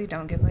 so I really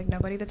don't give like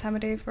nobody the time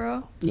of day for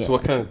real. Yeah. So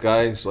what kind of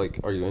guys like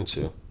are you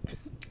into?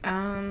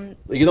 Um,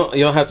 You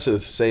don't have to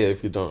say it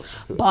if you don't.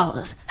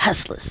 Ballers,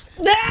 hustlers.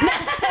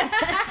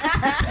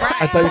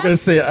 I thought you were gonna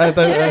say. I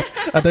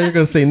thought you were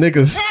gonna say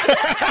niggas.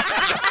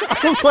 I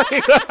was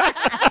like,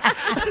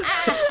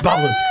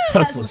 ballers,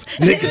 hustlers,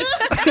 niggas.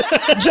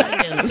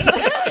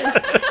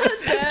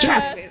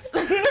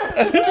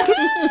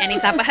 Any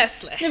type of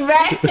hustler.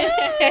 Right.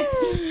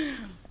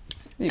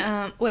 Wait,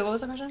 what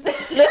was the question?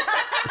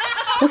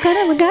 What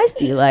kind of guys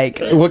do you like?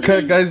 What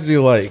kind of guys do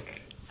you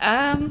like?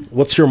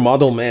 What's your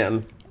model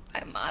man?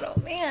 My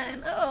model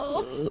man.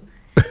 Oh,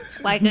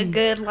 like a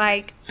good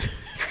like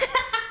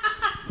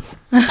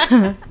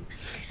a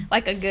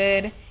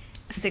good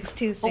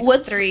 6'2",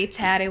 6'3",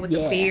 tatted with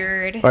a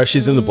beard. All right,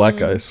 she's in the black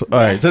guys. All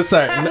right, that's all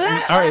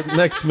right. All right,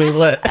 next,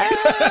 Maylette.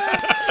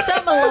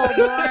 Some a little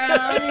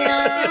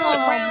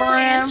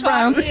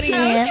brown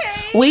skin. Okay.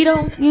 We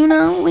don't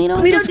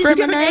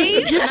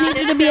discriminate. Just need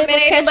you to be able to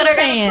catch a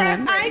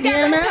tan.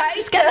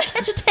 Just gotta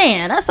catch a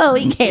tan. That's all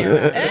we care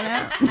about.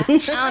 I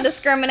don't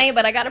discriminate,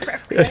 but I got a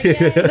preference.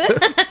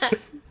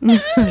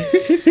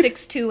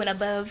 6'2" and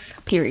above.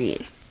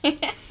 Period.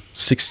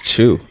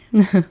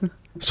 6'2".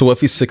 So what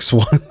if he's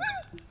 6'1"?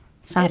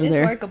 It's out of It's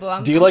there. workable.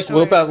 I'm Do you like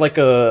whip out like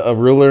a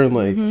ruler and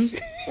like? I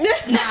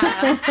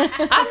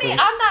mean,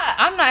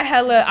 I'm not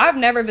hella. I've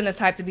never been the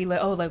type to be like,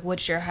 oh, like,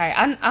 what's your height?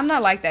 I'm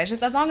not like that. It's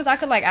just as long as I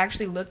could like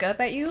actually look up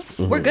at you,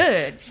 we're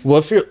good. Well,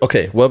 if you're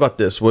okay, what about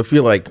this? What if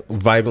you're like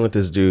vibing with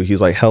this dude?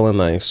 He's like hella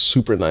nice,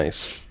 super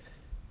nice,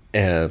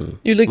 and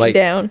You're looking like,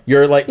 down.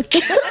 You're like, If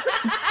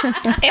I'm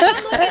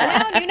looking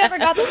down, you never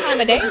got the time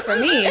of day for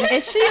me.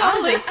 Is she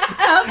always?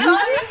 I'm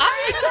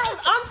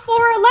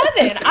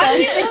 4'11".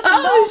 I can't look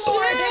no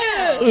more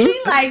down.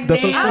 She like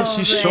that's what I'm saying.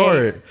 She's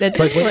short. That's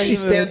Like when funny she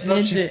stands up,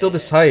 move. she's still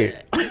this height.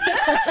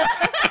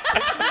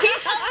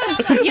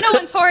 You know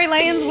when Tory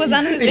Lanez was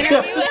on his interview?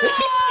 And he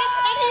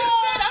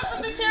stood up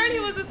from the chair and he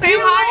was the same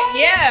height.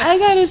 Yeah. I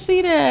gotta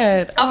see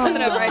that. I'll put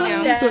it up right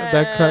now.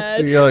 That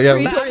cracks me up. Yeah.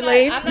 I'm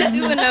not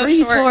doing no Free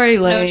short, Tory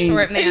no Lanez.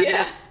 short man.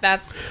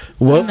 That's.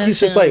 What if he's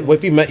just like? What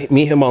if you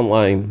meet him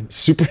online?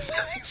 Super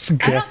nice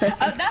guy.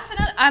 That's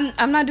another.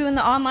 I'm not doing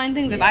the online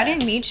things. If I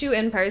didn't meet you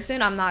in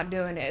person, I'm not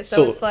doing it. So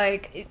So- it's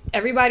like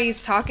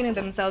everybody's talking to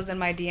themselves in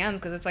my DMs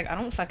because it's like I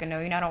don't fucking know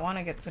you and I don't want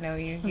to get to know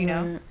you. You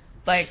know,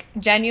 like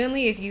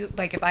genuinely, if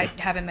I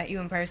haven't met you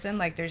in person,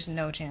 like there's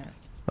no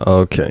chance.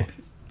 Okay.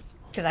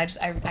 Because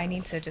I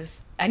need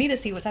to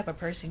see what type of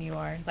person you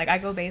are. Like I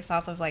go based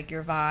off of like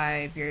your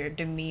vibe, your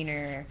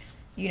demeanor,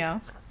 you know.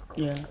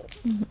 Yeah.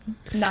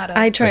 Not.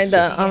 I tried the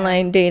Yeah.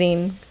 online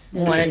dating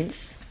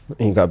once.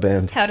 And you got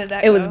banned. How did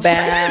that? It was go?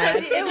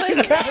 bad.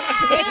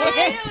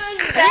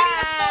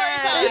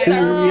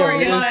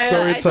 Yeah,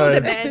 story I told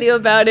time. Mandy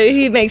about it.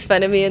 He makes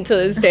fun of me until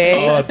this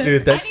day. Oh,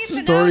 dude, that need to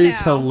know story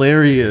is now.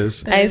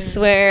 hilarious. I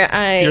swear,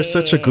 You're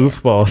such a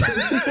goofball.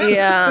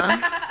 Yeah.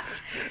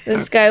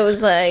 This guy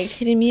was like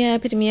hitting me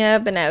up,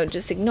 and I would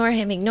just ignore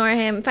him.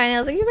 Finally, I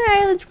was like, "You're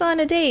right. Let's go on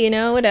a date. You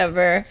know,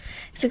 whatever."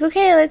 He's like,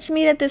 "Okay, let's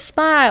meet at this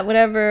spot.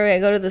 Whatever." I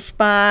go to the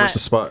spot. What's the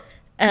spot?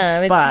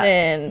 Spot.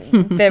 It's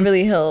in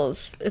Beverly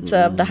Hills. It's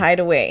the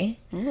Hideaway.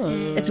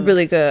 It's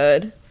really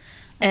good.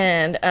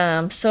 And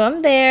so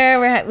I'm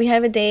there. We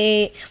have a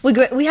date.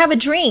 We have a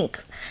drink,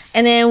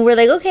 and then we're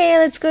like, okay,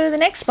 let's go to the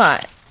next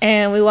spot.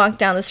 And we walk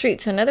down the street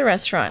to another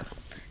restaurant.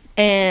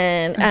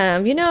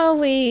 And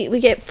we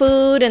get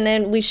food, and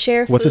then we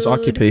share food. What's his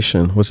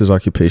occupation?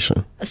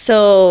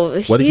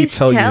 So What did he he's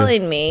tell you?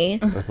 telling me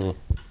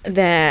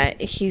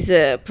that he's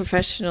a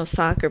professional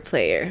soccer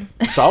player.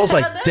 So I was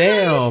like,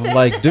 damn,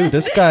 like, dude,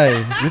 this guy,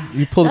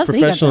 you pulled a That's-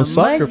 he got professional the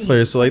soccer money.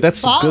 player. So like,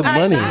 that's good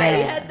money.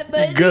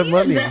 Good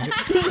money.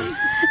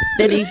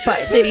 Did he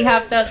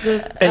hopped out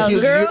the? And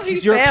he's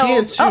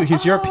European too.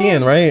 He's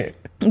European, right?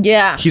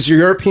 Yeah. He's a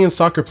European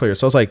soccer player.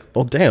 So I was like,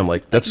 oh damn,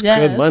 like that's Yeah.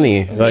 good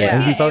money. Like, Yeah.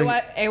 and he's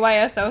already,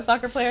 AYSO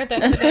soccer player at the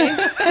end of the day.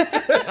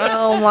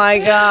 Oh my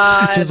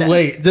god. just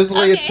wait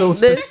until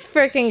This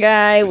freaking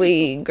guy,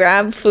 we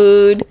grabbed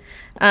food.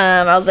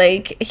 I was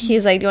like,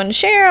 he's like, do you want to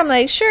share? I'm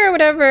like, sure,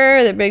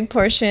 whatever. The big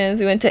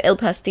portions. We went to El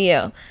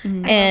Pastillo.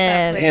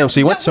 And Damn, so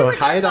you went to a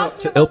hideout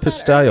to El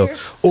Pastillo.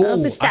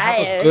 Oh,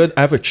 I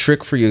have a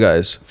trick for you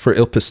guys for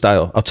El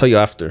Pastillo. I'll tell you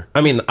after. I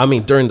mean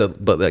during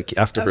but like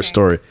after her Okay.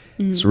 story.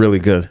 It's really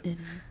good.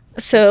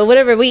 so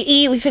whatever,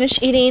 we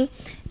finish eating,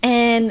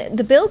 and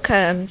the bill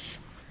comes,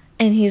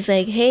 and he's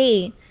like,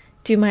 hey,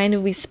 do you mind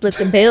if we split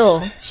the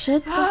bill?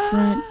 Shut the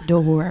front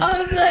door.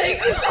 I'm like,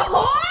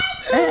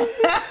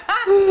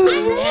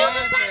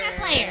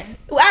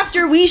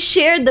 after we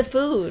shared the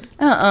food.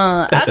 El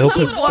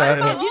Pastillo.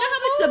 You know how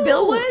much the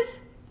bill was?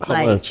 How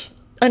Like- much?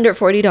 Under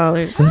 $40. You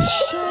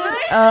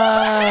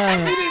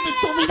didn't even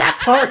tell me that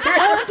part. You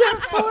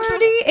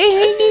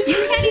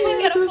can't even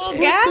get a full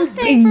gas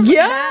tank.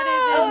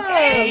 Yeah.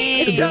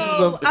 Okay. This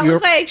So is I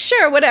was like,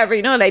 sure, whatever,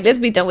 like,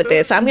 let's be done with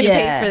this. I'm gonna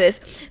Yeah. pay for this.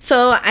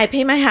 So I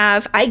pay my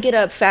half. I get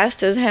up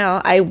fast as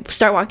hell. I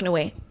start walking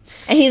away,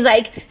 and he's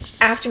like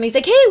after me. He's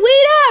like, hey,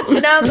 wait up!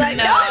 And I'm like,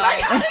 no,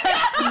 I gotta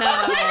go.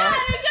 No.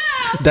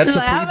 That's a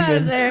Like, I'm out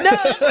plebeian. there.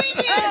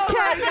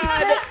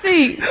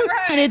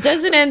 And it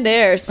doesn't end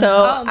there. So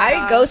Oh my I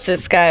gosh. ghost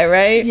this guy,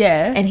 right?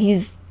 Yeah. And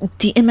he's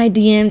in my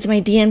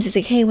DMs. He's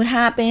like, hey, what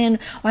happened?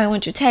 Why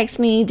won't you text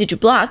me? Did you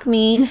block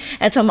me?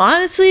 And so I'm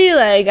honestly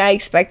like, I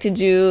expected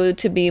you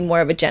to be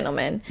more of a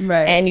gentleman,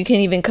 Right. And you can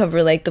even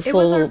cover like the It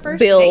was full our first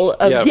bill date.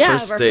 of Yeah,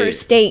 of first our date.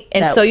 first date.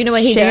 And That so you know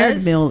what he shared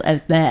does? meal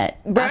at that.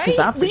 Right? Because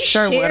I for We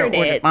sure would have shared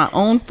ordered it. my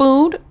own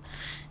food,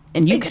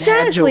 and you could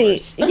have Exactly.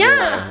 yours.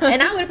 Yeah.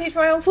 And I would have paid for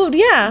my own food.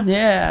 Yeah.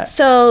 Yeah.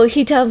 So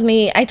he tells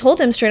me, I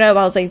told him straight up,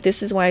 I was like,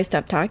 this is why I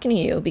stopped talking to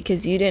you,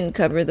 because you didn't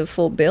cover the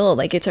full bill.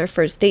 Like, it's our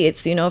first date.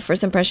 It's,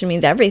 first impression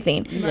means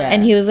everything. Yeah.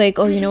 And he was like,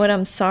 oh, you know what?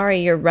 I'm sorry.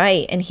 You're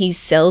right. And he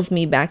sells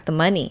me back the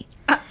money.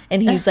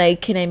 And he's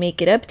like, can I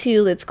make it up to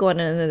you? Let's go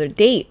on another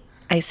date.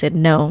 I said,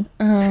 no.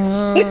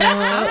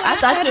 I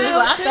thought you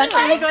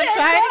were going to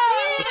try it again.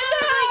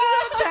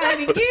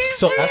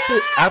 So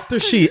after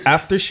she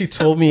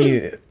told me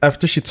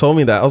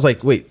that, I was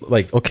like, wait,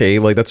 like, okay,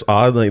 like that's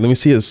odd. Like, let me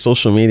see his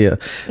social media.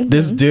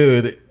 This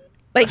dude,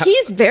 Like,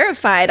 he's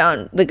verified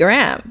on the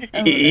gram.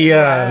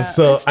 yeah.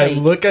 So I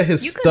look at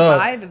his You could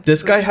buy stuff. the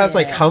This guy has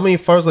like how many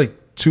followers? Like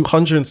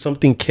 200 and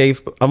something K.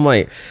 I'm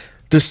like,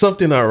 there's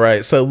something not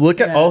right. So look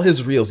at all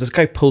his reels. This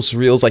guy posts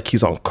reels like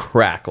he's on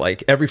crack.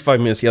 Like every 5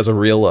 minutes he has a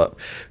reel up.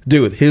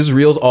 Dude, his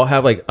reels all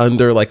have like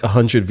under like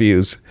 100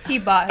 views. He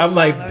bought. his I'm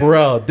like, followers.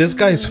 bro, this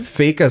guy's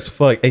fake as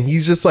fuck. And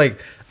he's just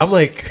like, I'm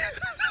like,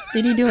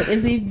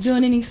 Is he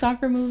doing any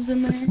soccer moves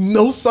in there?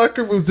 no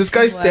soccer moves. This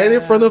guy's standing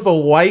in front of a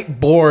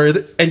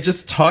whiteboard and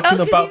just talking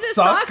about he's a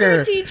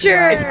soccer. teacher.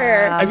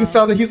 I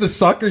found that he's a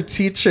soccer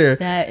teacher.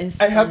 That is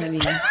I have-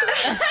 funny.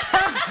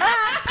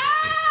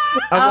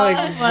 I'm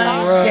like, bro.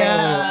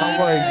 I'm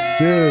like,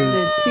 dude.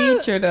 The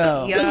teacher,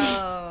 though.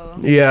 Yo,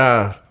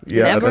 Yeah.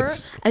 Yeah. Never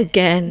That's,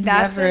 again.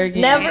 that's Never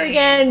insane. again. Never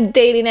again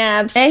dating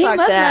apps. And he Fuck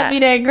must that. not be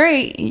that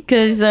great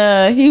because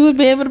he would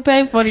be able to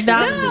pay $40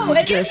 No, to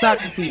just be a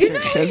soccer teacher. You know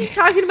what he's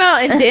talking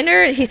about in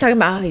dinner? He's talking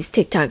about how he's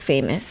TikTok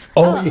famous.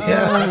 oh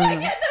yeah.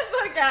 Get the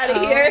fuck out of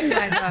Oh here.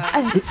 my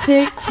God. A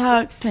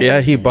TikTok fan.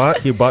 Yeah, he bought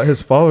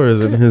his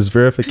followers and his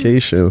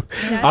verification.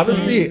 That's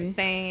Honestly,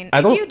 insane. I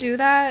If don't- you do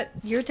that,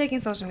 you're taking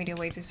social media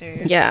way too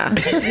serious. Yeah.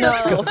 No,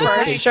 for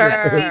Like, sure.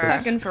 let's be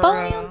fucking for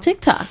Follow me real. on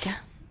TikTok.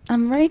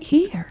 I'm right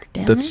here.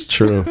 Damn that's it.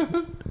 true.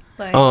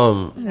 Like,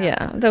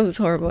 Yeah, that was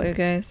horrible, you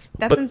guys.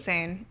 that's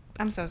insane.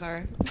 I'm so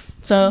sorry.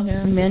 So,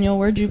 Emmanuel,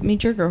 where'd you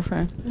meet your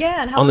girlfriend?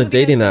 Yeah, and how On long the have you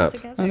guys dating been app.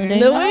 together? On the dating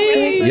No app?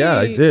 way. Yeah,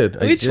 I did.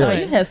 I Which did. one?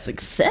 You had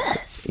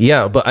success.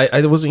 Yeah, but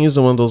I wasn't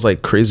using one of those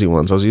like crazy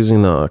ones. I was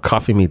using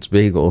Coffee Meets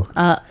Bagel.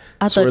 I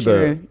thought you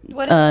where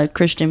were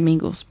Christian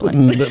Mingles. Like,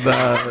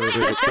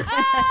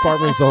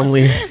 Farmers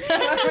only.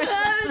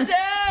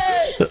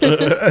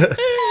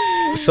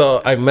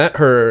 So I met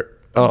her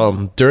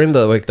during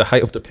the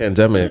height of the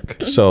pandemic.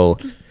 So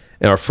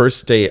in our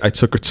first date, I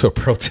took her to a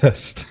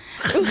protest.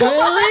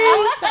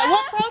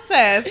 What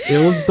protest? It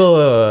was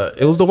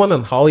the one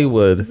in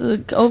Hollywood. is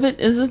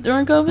this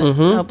during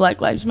COVID?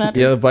 Black Lives Matter?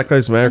 Yeah, the Black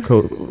Lives Matter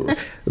code.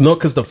 No,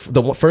 because the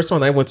first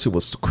one I went to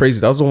was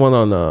crazy. That was the one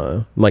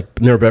on like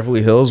near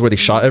Beverly Hills where they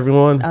shot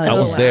everyone. I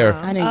was there.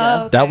 I didn't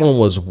go. That one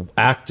was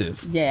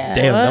active. Yeah.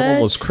 Damn, that one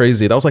What? was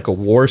crazy. That was like a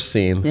war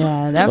scene.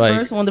 Yeah, that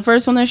Like, the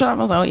first one they shot,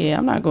 I was like, oh yeah,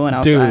 I'm not going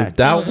outside. dude,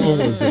 that one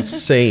was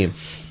insane.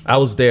 I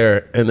was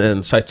there, and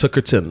then so I took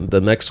her to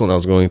the next one I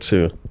was going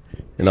to,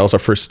 and that was our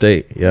first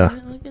date. Yeah.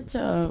 Look at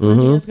y'all. Where'd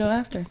you guys go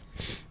after?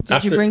 Did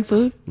After- you bring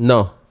food?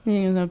 No,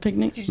 You guys have a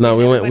picnic? no,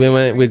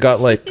 we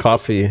got like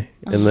coffee,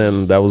 and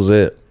then that was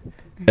it.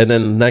 And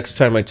then next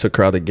time I took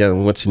her out again,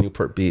 we went to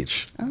Newport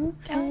Beach.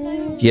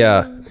 Okay.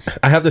 Yeah,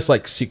 I have this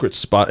like secret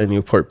spot in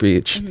Newport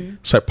Beach,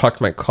 so I parked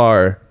my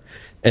car,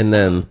 and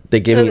then they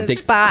gave me. They,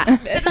 Spot.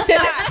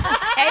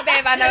 Hey,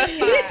 babe, I know a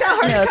spot.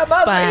 Tell her No, to come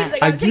over. spot. He's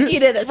like, I I'll take do- you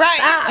to the Right.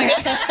 spot.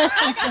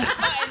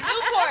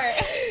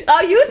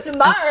 Oh, you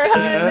smart,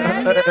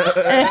 huh?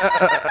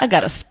 I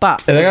got a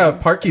spot. and I got a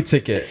parking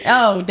ticket,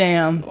 Oh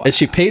damn. and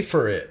she paid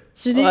for it.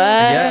 She did.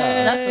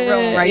 Yeah. That's a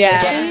real one right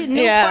Yeah. there.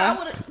 See, Yeah.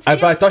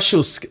 But I thought she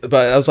was,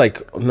 but I was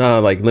like, nah,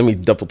 like let me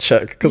double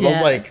check because I was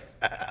Yeah. like,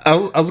 I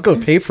was gonna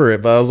pay for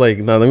it, but I was like,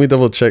 nah, let me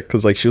double check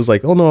because like she was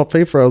like, oh no, I'll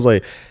pay for it. I was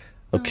like,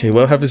 okay,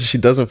 what happens if she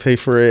doesn't pay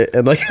for it?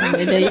 And like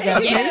And then you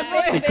got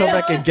they come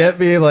back and get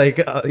me, like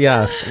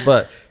yeah,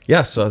 but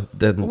yeah, so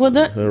then Well,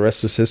 that- the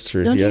rest is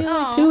history. Don't Yeah. you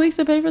have 2 weeks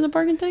to pay for the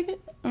parking ticket?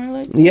 Or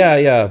like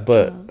Yeah,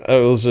 but I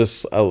was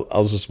just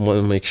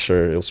wanting to make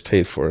sure it was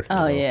paid for.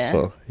 Oh, yeah.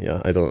 So yeah,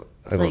 I don't.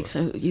 like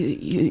so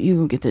you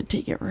gonna get the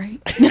ticket right?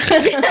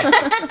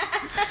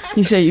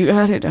 You say you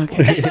got it?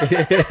 Okay.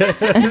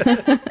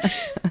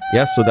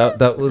 Yeah, so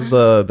that was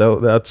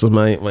that's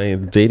my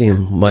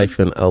dating life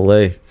in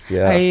LA.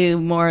 Yeah. Are you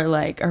more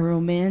like a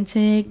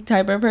romantic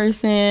type of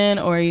person,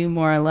 or are you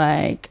more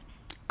like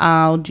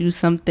I'll do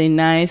something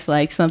nice?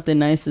 Like something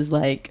nice is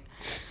like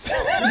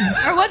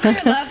Or what's your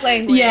love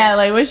language? yeah,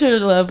 like what's your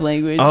love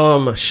language?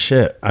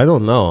 Shit, I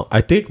don't know.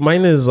 I think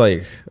mine is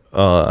like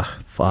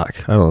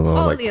fuck, I don't know,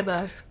 All like of the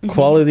above.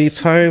 quality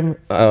time.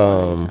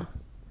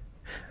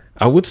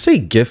 I would say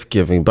gift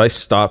giving, but I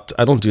stopped.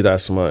 I don't do that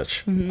so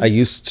much. I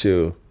used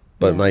to,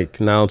 but like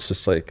now it's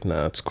just like,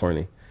 nah, it's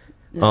corny.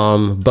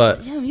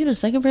 But Yeah, you're the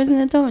second person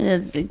that told me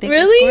that they think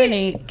Really?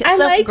 it's corny. I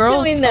Some like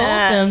girls doing told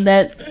that. them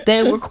that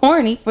they were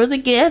corny for the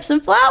gifts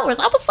and flowers.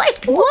 I was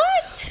like,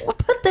 what? What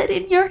put that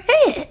in your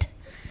head?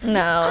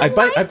 No.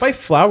 I buy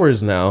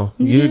flowers now.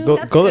 You do? go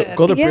That's go good.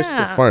 go to Yeah.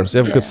 Bristol Farms.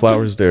 They have good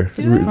flowers there.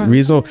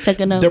 Reasonable. Take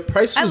a note. Their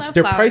price I was love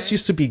their price flowers.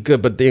 used to be good,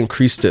 but they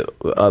increased it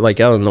like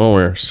out of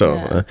nowhere.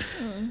 So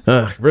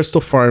Bristol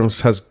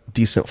Farms has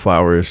decent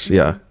flowers.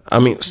 Yeah, I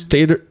mean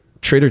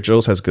Trader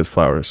Joe's has good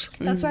flowers.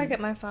 That's where I get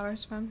my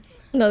flowers from.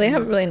 No, they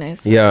have really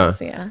nice Yeah.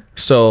 flowers, yeah.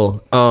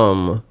 So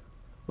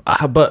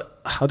but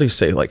how do you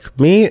say, like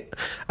me?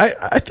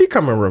 I think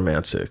I'm a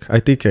romantic.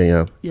 I think I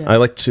am. Yeah. I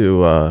like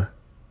to.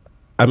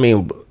 I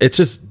mean, it's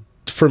just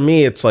for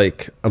me. It's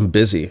like I'm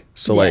busy,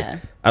 so like Yeah.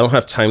 I don't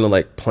have time to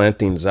like plan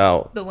things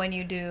out. But when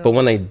you do, But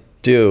when I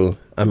do,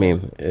 I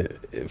mean,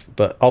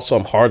 but also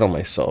I'm hard on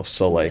myself.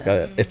 So like,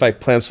 if I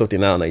plan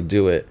something out and I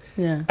do it,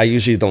 Yeah. I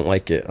usually don't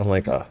like it. I'm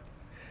like,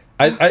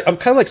 I'm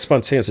kind of like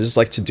spontaneous. I just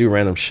like to do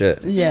random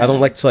shit. Yeah. I don't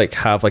like to like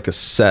have like a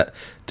set.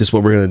 This is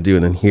what we're gonna do,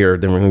 and then here,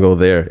 then we're gonna go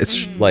there.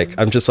 It's like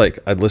I'm just like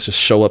let's just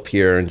show up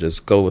here and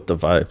just go with the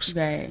vibes.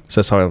 Right.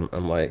 So that's how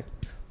I'm like,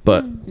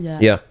 but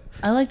yeah.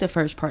 I like the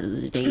first part of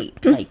the date,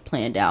 like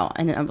planned out,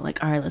 and then I'm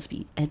like, all right, let's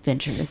be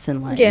adventurous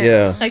and like Yeah.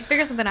 Yeah. like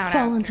figure something out.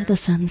 fall after. into the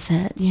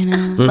sunset, you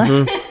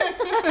know?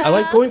 I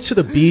like going to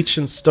the beach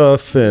and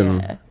stuff,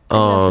 and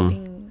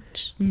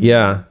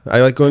yeah,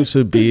 I like going to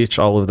the beach,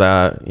 all of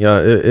that.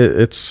 Yeah,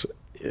 it's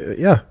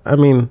yeah. I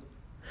mean,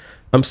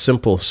 I'm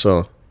simple,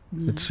 so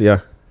it's yeah.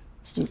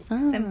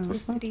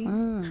 Simplicity.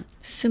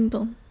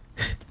 Simple.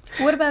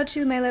 What about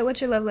you, Melee?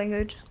 What's your love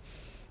language?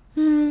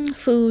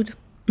 Food.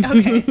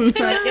 Okay.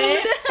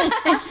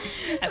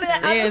 I'm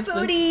a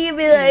foodie.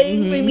 Be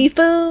like, bring me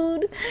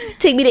food.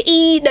 Take me to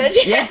eat. No,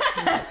 just, Yeah.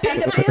 pay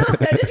the bill.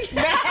 No, just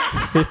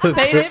kidding.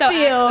 Pay the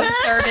bill.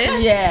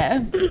 assertive.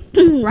 Yeah.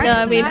 No,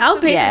 I mean, I'll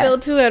pay Yeah. the bill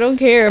too. I don't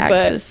care. Acts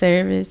of But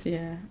service,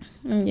 yeah.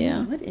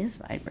 yeah. What is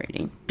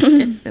vibrating?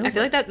 I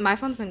feel like that my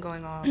phone's been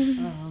going off.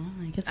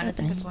 I guess I don't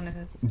think it's one of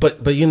his.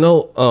 But you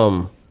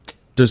know,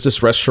 there's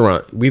this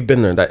restaurant we've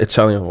been there, that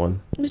Italian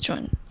one. Which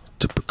one?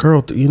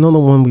 Girl, you know the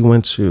one we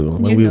went to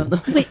when we. You know the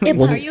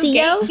Are you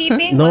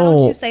gatekeeping? Why No.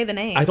 don't you say the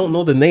name? I don't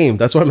know the name.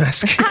 That's what I'm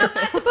asking. I'm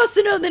supposed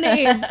to know the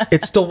name.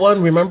 It's the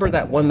one. Remember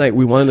that one night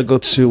we wanted to go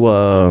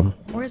to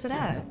Where's it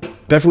at?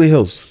 Beverly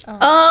Hills?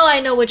 Oh,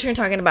 I know what you're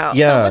talking about.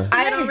 Yeah.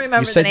 I don't remember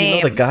You said the name.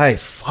 you know the guy.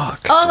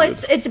 Fuck. Oh,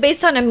 dude. it's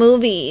based on a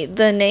movie.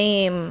 The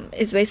name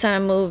is based on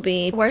a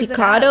movie. Where's it at?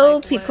 Picado,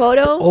 Like, what?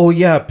 Picado. Oh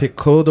yeah,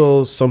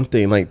 Piccodo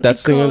something like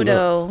that's the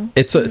Piccodo.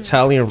 It's an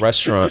Italian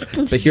restaurant,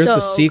 but here's the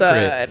So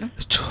secret: good.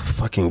 it's too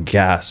fucking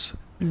gas.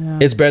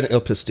 It's better than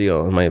Il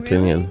Pastillo, in my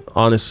opinion.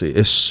 Honestly,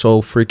 it's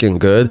so freaking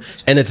good,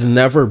 and it's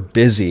never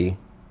busy.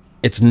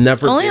 It's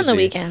never Only busy. on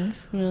the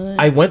weekends.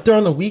 I went there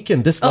on the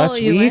weekend this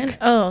last you week, went?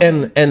 Oh.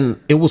 and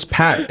it was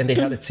packed, and they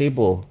had a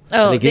table.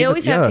 Oh, And they gave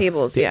always have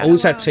tables, They yeah.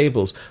 always had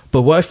tables.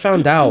 But what I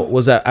found out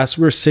was that as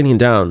we were sitting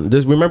down,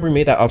 remember we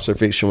made that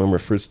observation when we were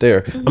first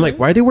there. I'm like,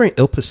 why are they wearing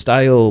Il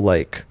Pastillo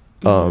like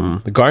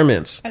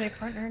garments? Are they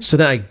partnered? So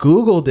then I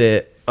Googled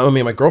it. I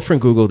mean, my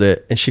girlfriend Googled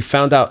it, and she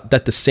found out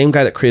that the same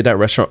guy that created that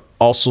restaurant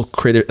also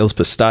created Il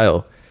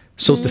Pastillo.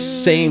 So it's the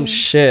same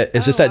shit.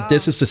 It's just that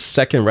this is the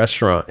second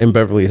restaurant in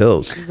Beverly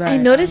Hills. I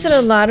noticed that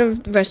a lot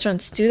of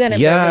restaurants do that in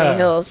Yeah, Beverly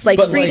Hills. Like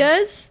but, like,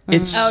 Frida's.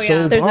 It's Oh, yeah.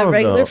 so There's a bomb,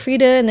 regular though.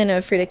 Frida and then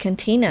a Frida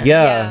Cantina.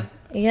 Yeah.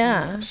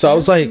 Yeah. So I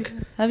was like,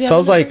 Have you so I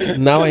was ever like,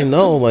 now I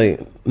know,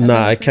 like,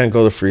 nah, I can't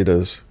go to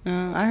Frida's. I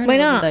heard Why it wasn't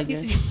not? that You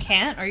good. said you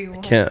can't, or you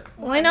Can't.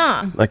 Why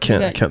not? I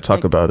can't. I can't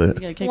talk about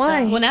it. You got kicked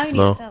Why? out? Well, now you need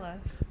No. to tell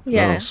us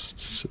Yeah. No,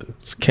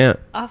 it's can't.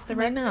 off the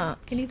Why record.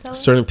 not? Can you tell us?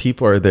 Certain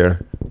people are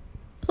there.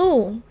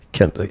 Who?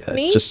 Can't.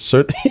 Me? Just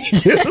certain.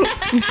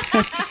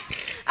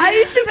 I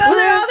used to go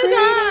there all the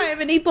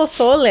time and eat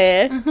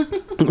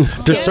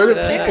pozole. There's certain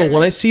people.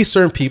 When I see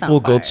certain people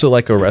go to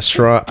like a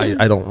restaurant,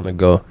 I don't want to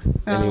go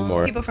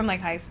anymore. People from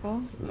like high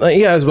school. Like,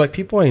 yeah, it's like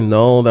people I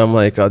know that I'm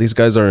like, oh, these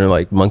guys are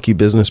like monkey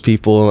business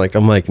people. Like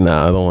I'm like,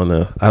 nah, I don't want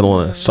to. I don't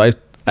want to. So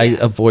I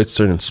avoid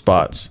certain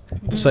spots.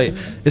 It's like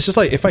it's just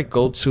like if I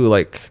go to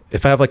like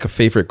if I have like a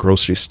favorite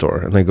grocery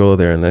store and I go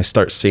there and I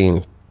start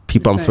seeing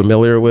people I'm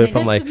familiar with,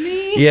 I'm like, That's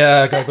me.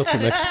 yeah, I gotta go to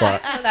the next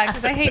spot. I feel that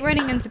because I hate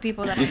running into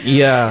people that I know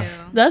Yeah. too.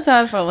 That's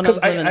how I felt when I Because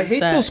was living I in hate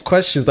Sac. those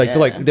questions. Like, Yeah. they're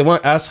like they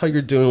want to ask how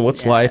you're doing,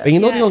 what's life, and you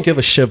know they Yeah. don't give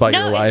a shit about No,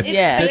 your it's- life. it's-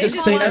 Yeah. They're they just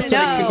just saying wanna that so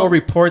they can know. go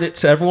report it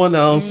to everyone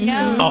else.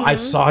 No. Oh, I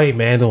saw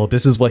Emmanuel.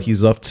 This is what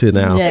he's up to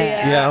now.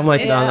 Yeah. Yeah, I'm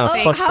like, no, no,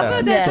 It's fuck fake. How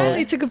about that. that? So-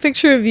 They took a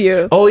picture of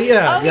you. oh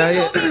yeah, Oh, yeah, he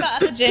told me yeah,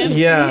 about at the gym.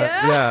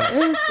 yeah.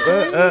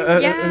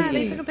 Yeah,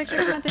 they took a picture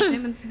of him at the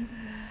gym and said,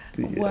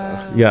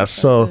 Wow. Yeah,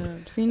 so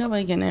See,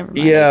 nobody can ever.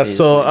 yeah,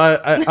 so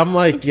I'm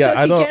like, yeah, So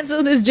I he don't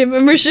canceled his gym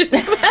membership.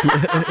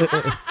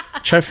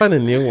 try to find a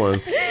new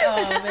one.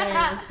 Oh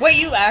man. wait,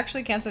 you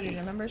actually canceled your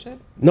gym membership?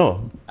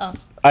 No, Oh.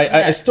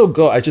 I still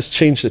go. I just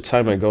changed the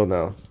time I go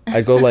now.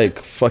 I go like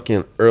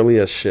fucking early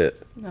as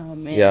shit. Oh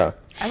man. Yeah.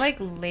 I like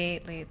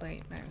late.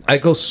 I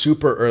go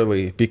super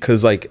early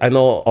because like I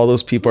know all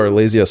those people are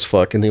lazy as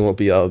fuck and they won't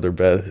be out of their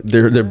bed.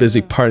 They're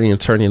busy partying and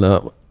turning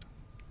up.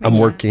 I'm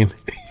working.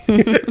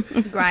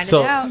 Grind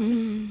So- it out.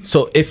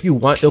 So if you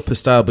want Il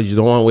Pastel, but you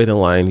don't want to wait in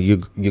line, you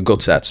go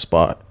to that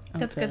spot.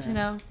 That's good to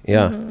know.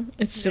 Yeah,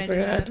 It's super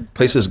good.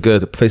 place is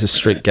good. The place is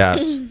straight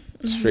gas.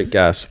 Straight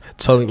gas.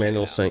 Tony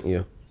Manuel sent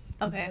you.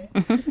 Okay.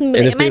 And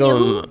if they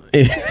don't,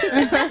 Will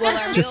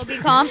our meal be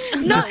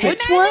comped? No, Just say-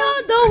 which one?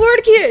 Don't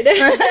work here.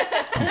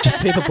 just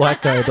say the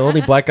black guy, the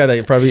only black guy that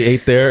you probably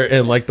ate there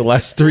in like the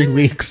last 3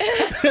 weeks.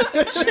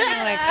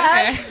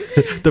 Okay.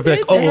 They'll be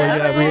like, oh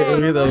yeah,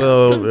 we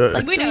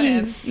know. We know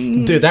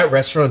him. Dude, that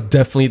restaurant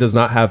definitely does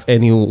not have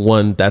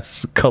anyone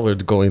that's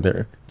colored going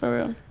there. For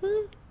real.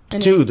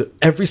 Dude,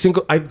 every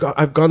single I've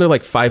gone there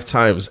like 5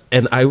 times,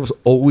 and I've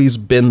always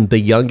been the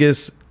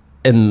youngest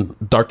and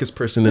darkest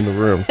person in the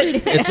room.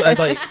 It's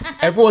like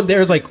everyone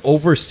there is like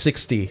over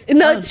 60.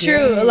 No, it's true.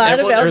 A lot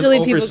Everyone of there is elderly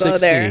over people go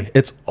there.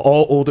 It's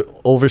all older,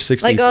 over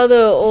 60. Like all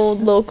the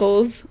old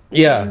locals.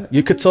 Yeah,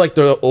 you could tell like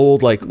the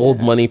old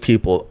money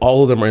people.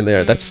 All of them are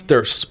there. That's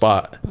their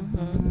spot.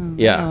 Oh,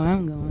 Yeah,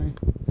 I'm going.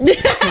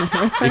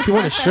 if you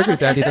want a sugar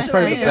daddy, that's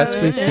probably the best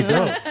place to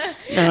go.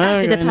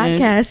 After The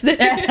podcast.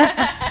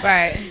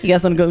 Right. You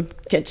guys want to go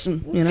catch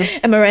some, you know?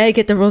 And Mariah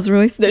get the Rolls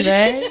Royce.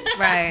 Right?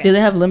 Right. Do they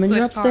have lemon Switch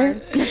drops there?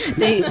 cars.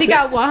 They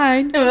got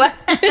wine.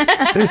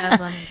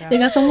 They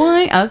got some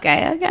wine?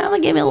 Okay. I'm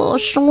going to give me a little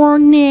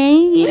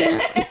Chardonnay.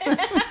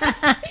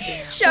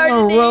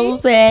 A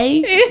rose.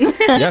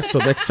 Yeah, so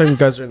next time you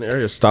guys are in the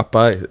area, stop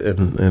by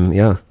and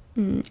yeah,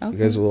 you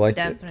guys will like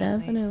it.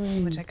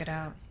 Definitely. We'll check it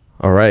out.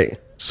 All right.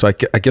 So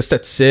I guess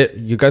that's it.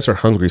 You guys are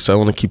hungry, so I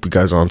don't want to keep you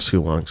guys on too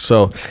long.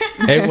 So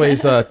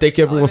anyways, thank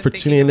you everyone for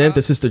tuning in.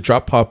 This is the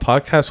Drop Pod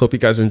Podcast. Hope you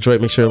guys enjoy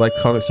it. Make sure to like,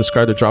 comment,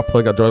 subscribe to Drop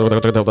Plug.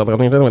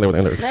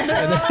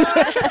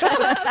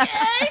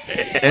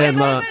 And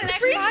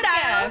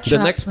the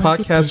next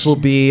podcast will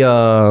be,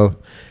 How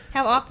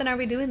often are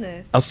we doing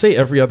this? I'll say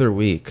every other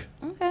week.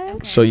 Okay.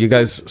 So you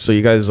guys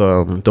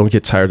don't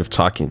get tired of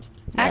talking.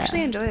 I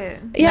actually enjoy it.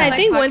 Yeah, I like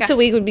think once podcast. a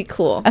week would be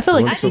cool. I feel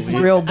like Once this a is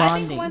week. real I think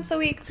bonding. once a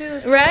week too.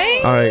 is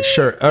Right? All right,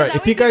 sure. All right, I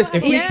if you would guys, do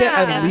if we it. get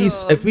at Yeah.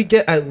 least, if we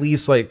get at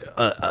least like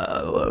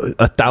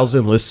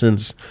 1,000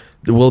 listens,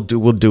 we'll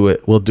do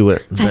it.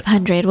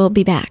 500. We'll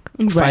be back.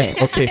 Right.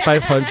 Okay,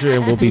 500,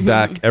 and we'll be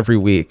back every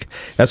week.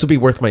 This will be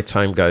worth my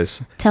time,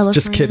 guys. Tell a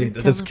Just friend, kidding.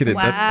 tell Just a kidding.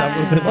 That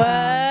wasn't.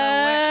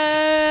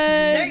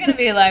 They're gonna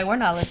be like, we're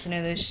not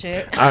listening to this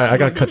shit. All right, I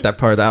gotta cut that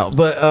part out.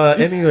 But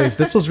anyways,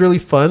 this was really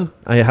fun.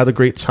 I had a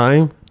great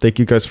time. Thank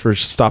you guys for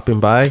stopping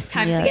by.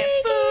 Time Yes. to get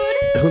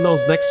food. Who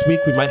knows? Next week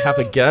we might have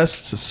a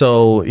guest.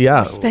 So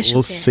yeah, Special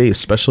we'll guest. see.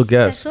 Special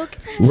guest.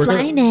 We're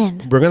Flying gonna,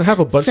 in we're gonna have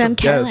a bunch from of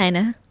guests.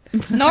 Carolina.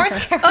 North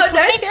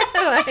Carolina.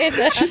 Oh, North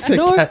Carolina. She said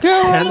North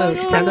Carolina.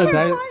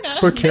 Canada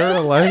for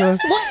Carolina.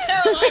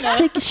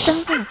 Take a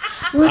shot.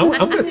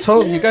 I'm gonna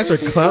tell him you guys are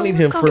clowning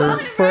him for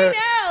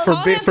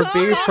being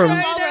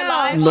from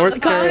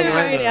North Carolina.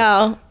 Right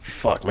now.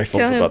 Fuck, my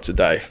phone's Tell him. about to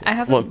die. I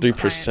have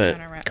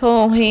 3%.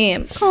 Call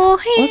him. Call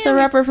him. What's the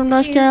rapper from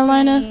North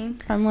Carolina?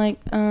 I'm like,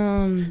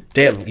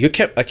 Damn, you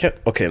can't. I can't.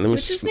 Okay, let me.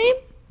 What's his name?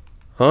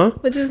 Huh?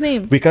 What's his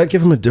name? We gotta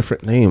give him a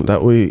different name.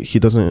 That way he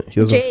doesn't.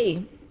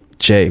 Jay.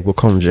 Jay. We'll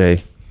call him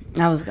Jay.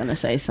 I was gonna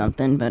say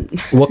something, but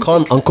We'll call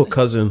him Uncle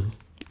Cousin.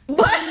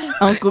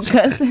 Uncle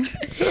Cousin.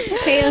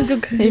 Hey,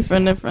 Uncle. He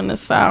from the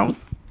South.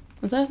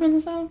 Is that from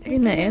the South? You're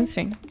not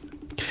answering.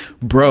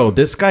 Bro,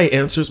 this guy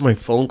answers my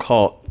phone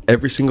call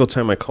every single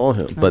time I call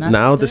him. But Not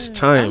now today. this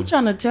time, I'm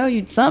trying to tell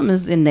you, something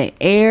is in the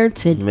air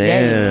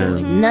today.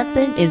 Man.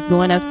 Nothing is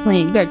going as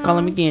planned. You better call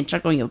him again.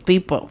 Check on your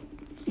people.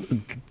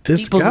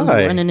 this People's was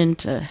guy. running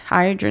into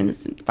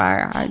hydrants and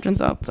fire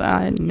hydrants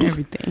outside and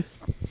everything.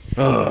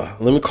 Let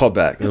me call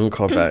back. Let me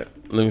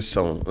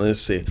tell him. Let's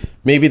see.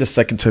 Maybe the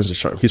second time's a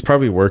charm. He's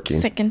probably working.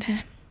 Second time.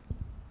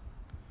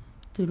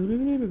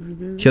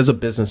 He has a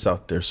business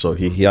out there, so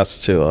he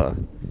has to.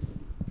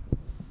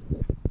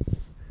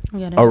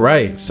 All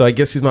right. So I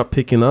guess he's not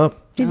picking up.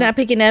 He's not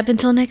picking up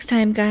until next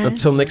time, guys.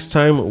 Until next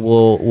time,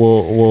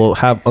 we'll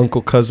have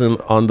Uncle Cousin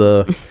on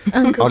the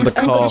Uncle, on the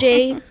call. Uncle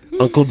Jay.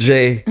 Uncle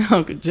Jay.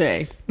 Uncle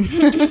Jay.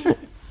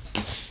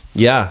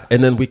 Yeah,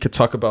 and then we could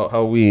talk about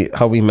how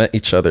we met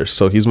each other.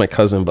 So he's my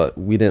cousin, but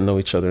we didn't know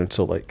each other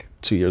until like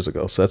 2 years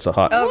ago. So that's a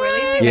hot. Oh,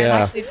 really? So you Yeah.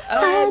 guys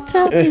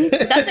actually,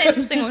 that's an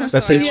interesting one.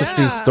 That's an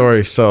interesting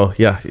story. So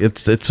yeah,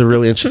 it's a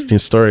really interesting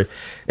story.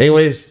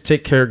 Anyways,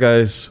 take care,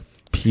 guys.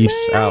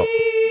 Peace out.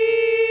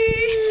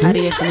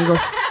 Adios,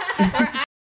 amigos.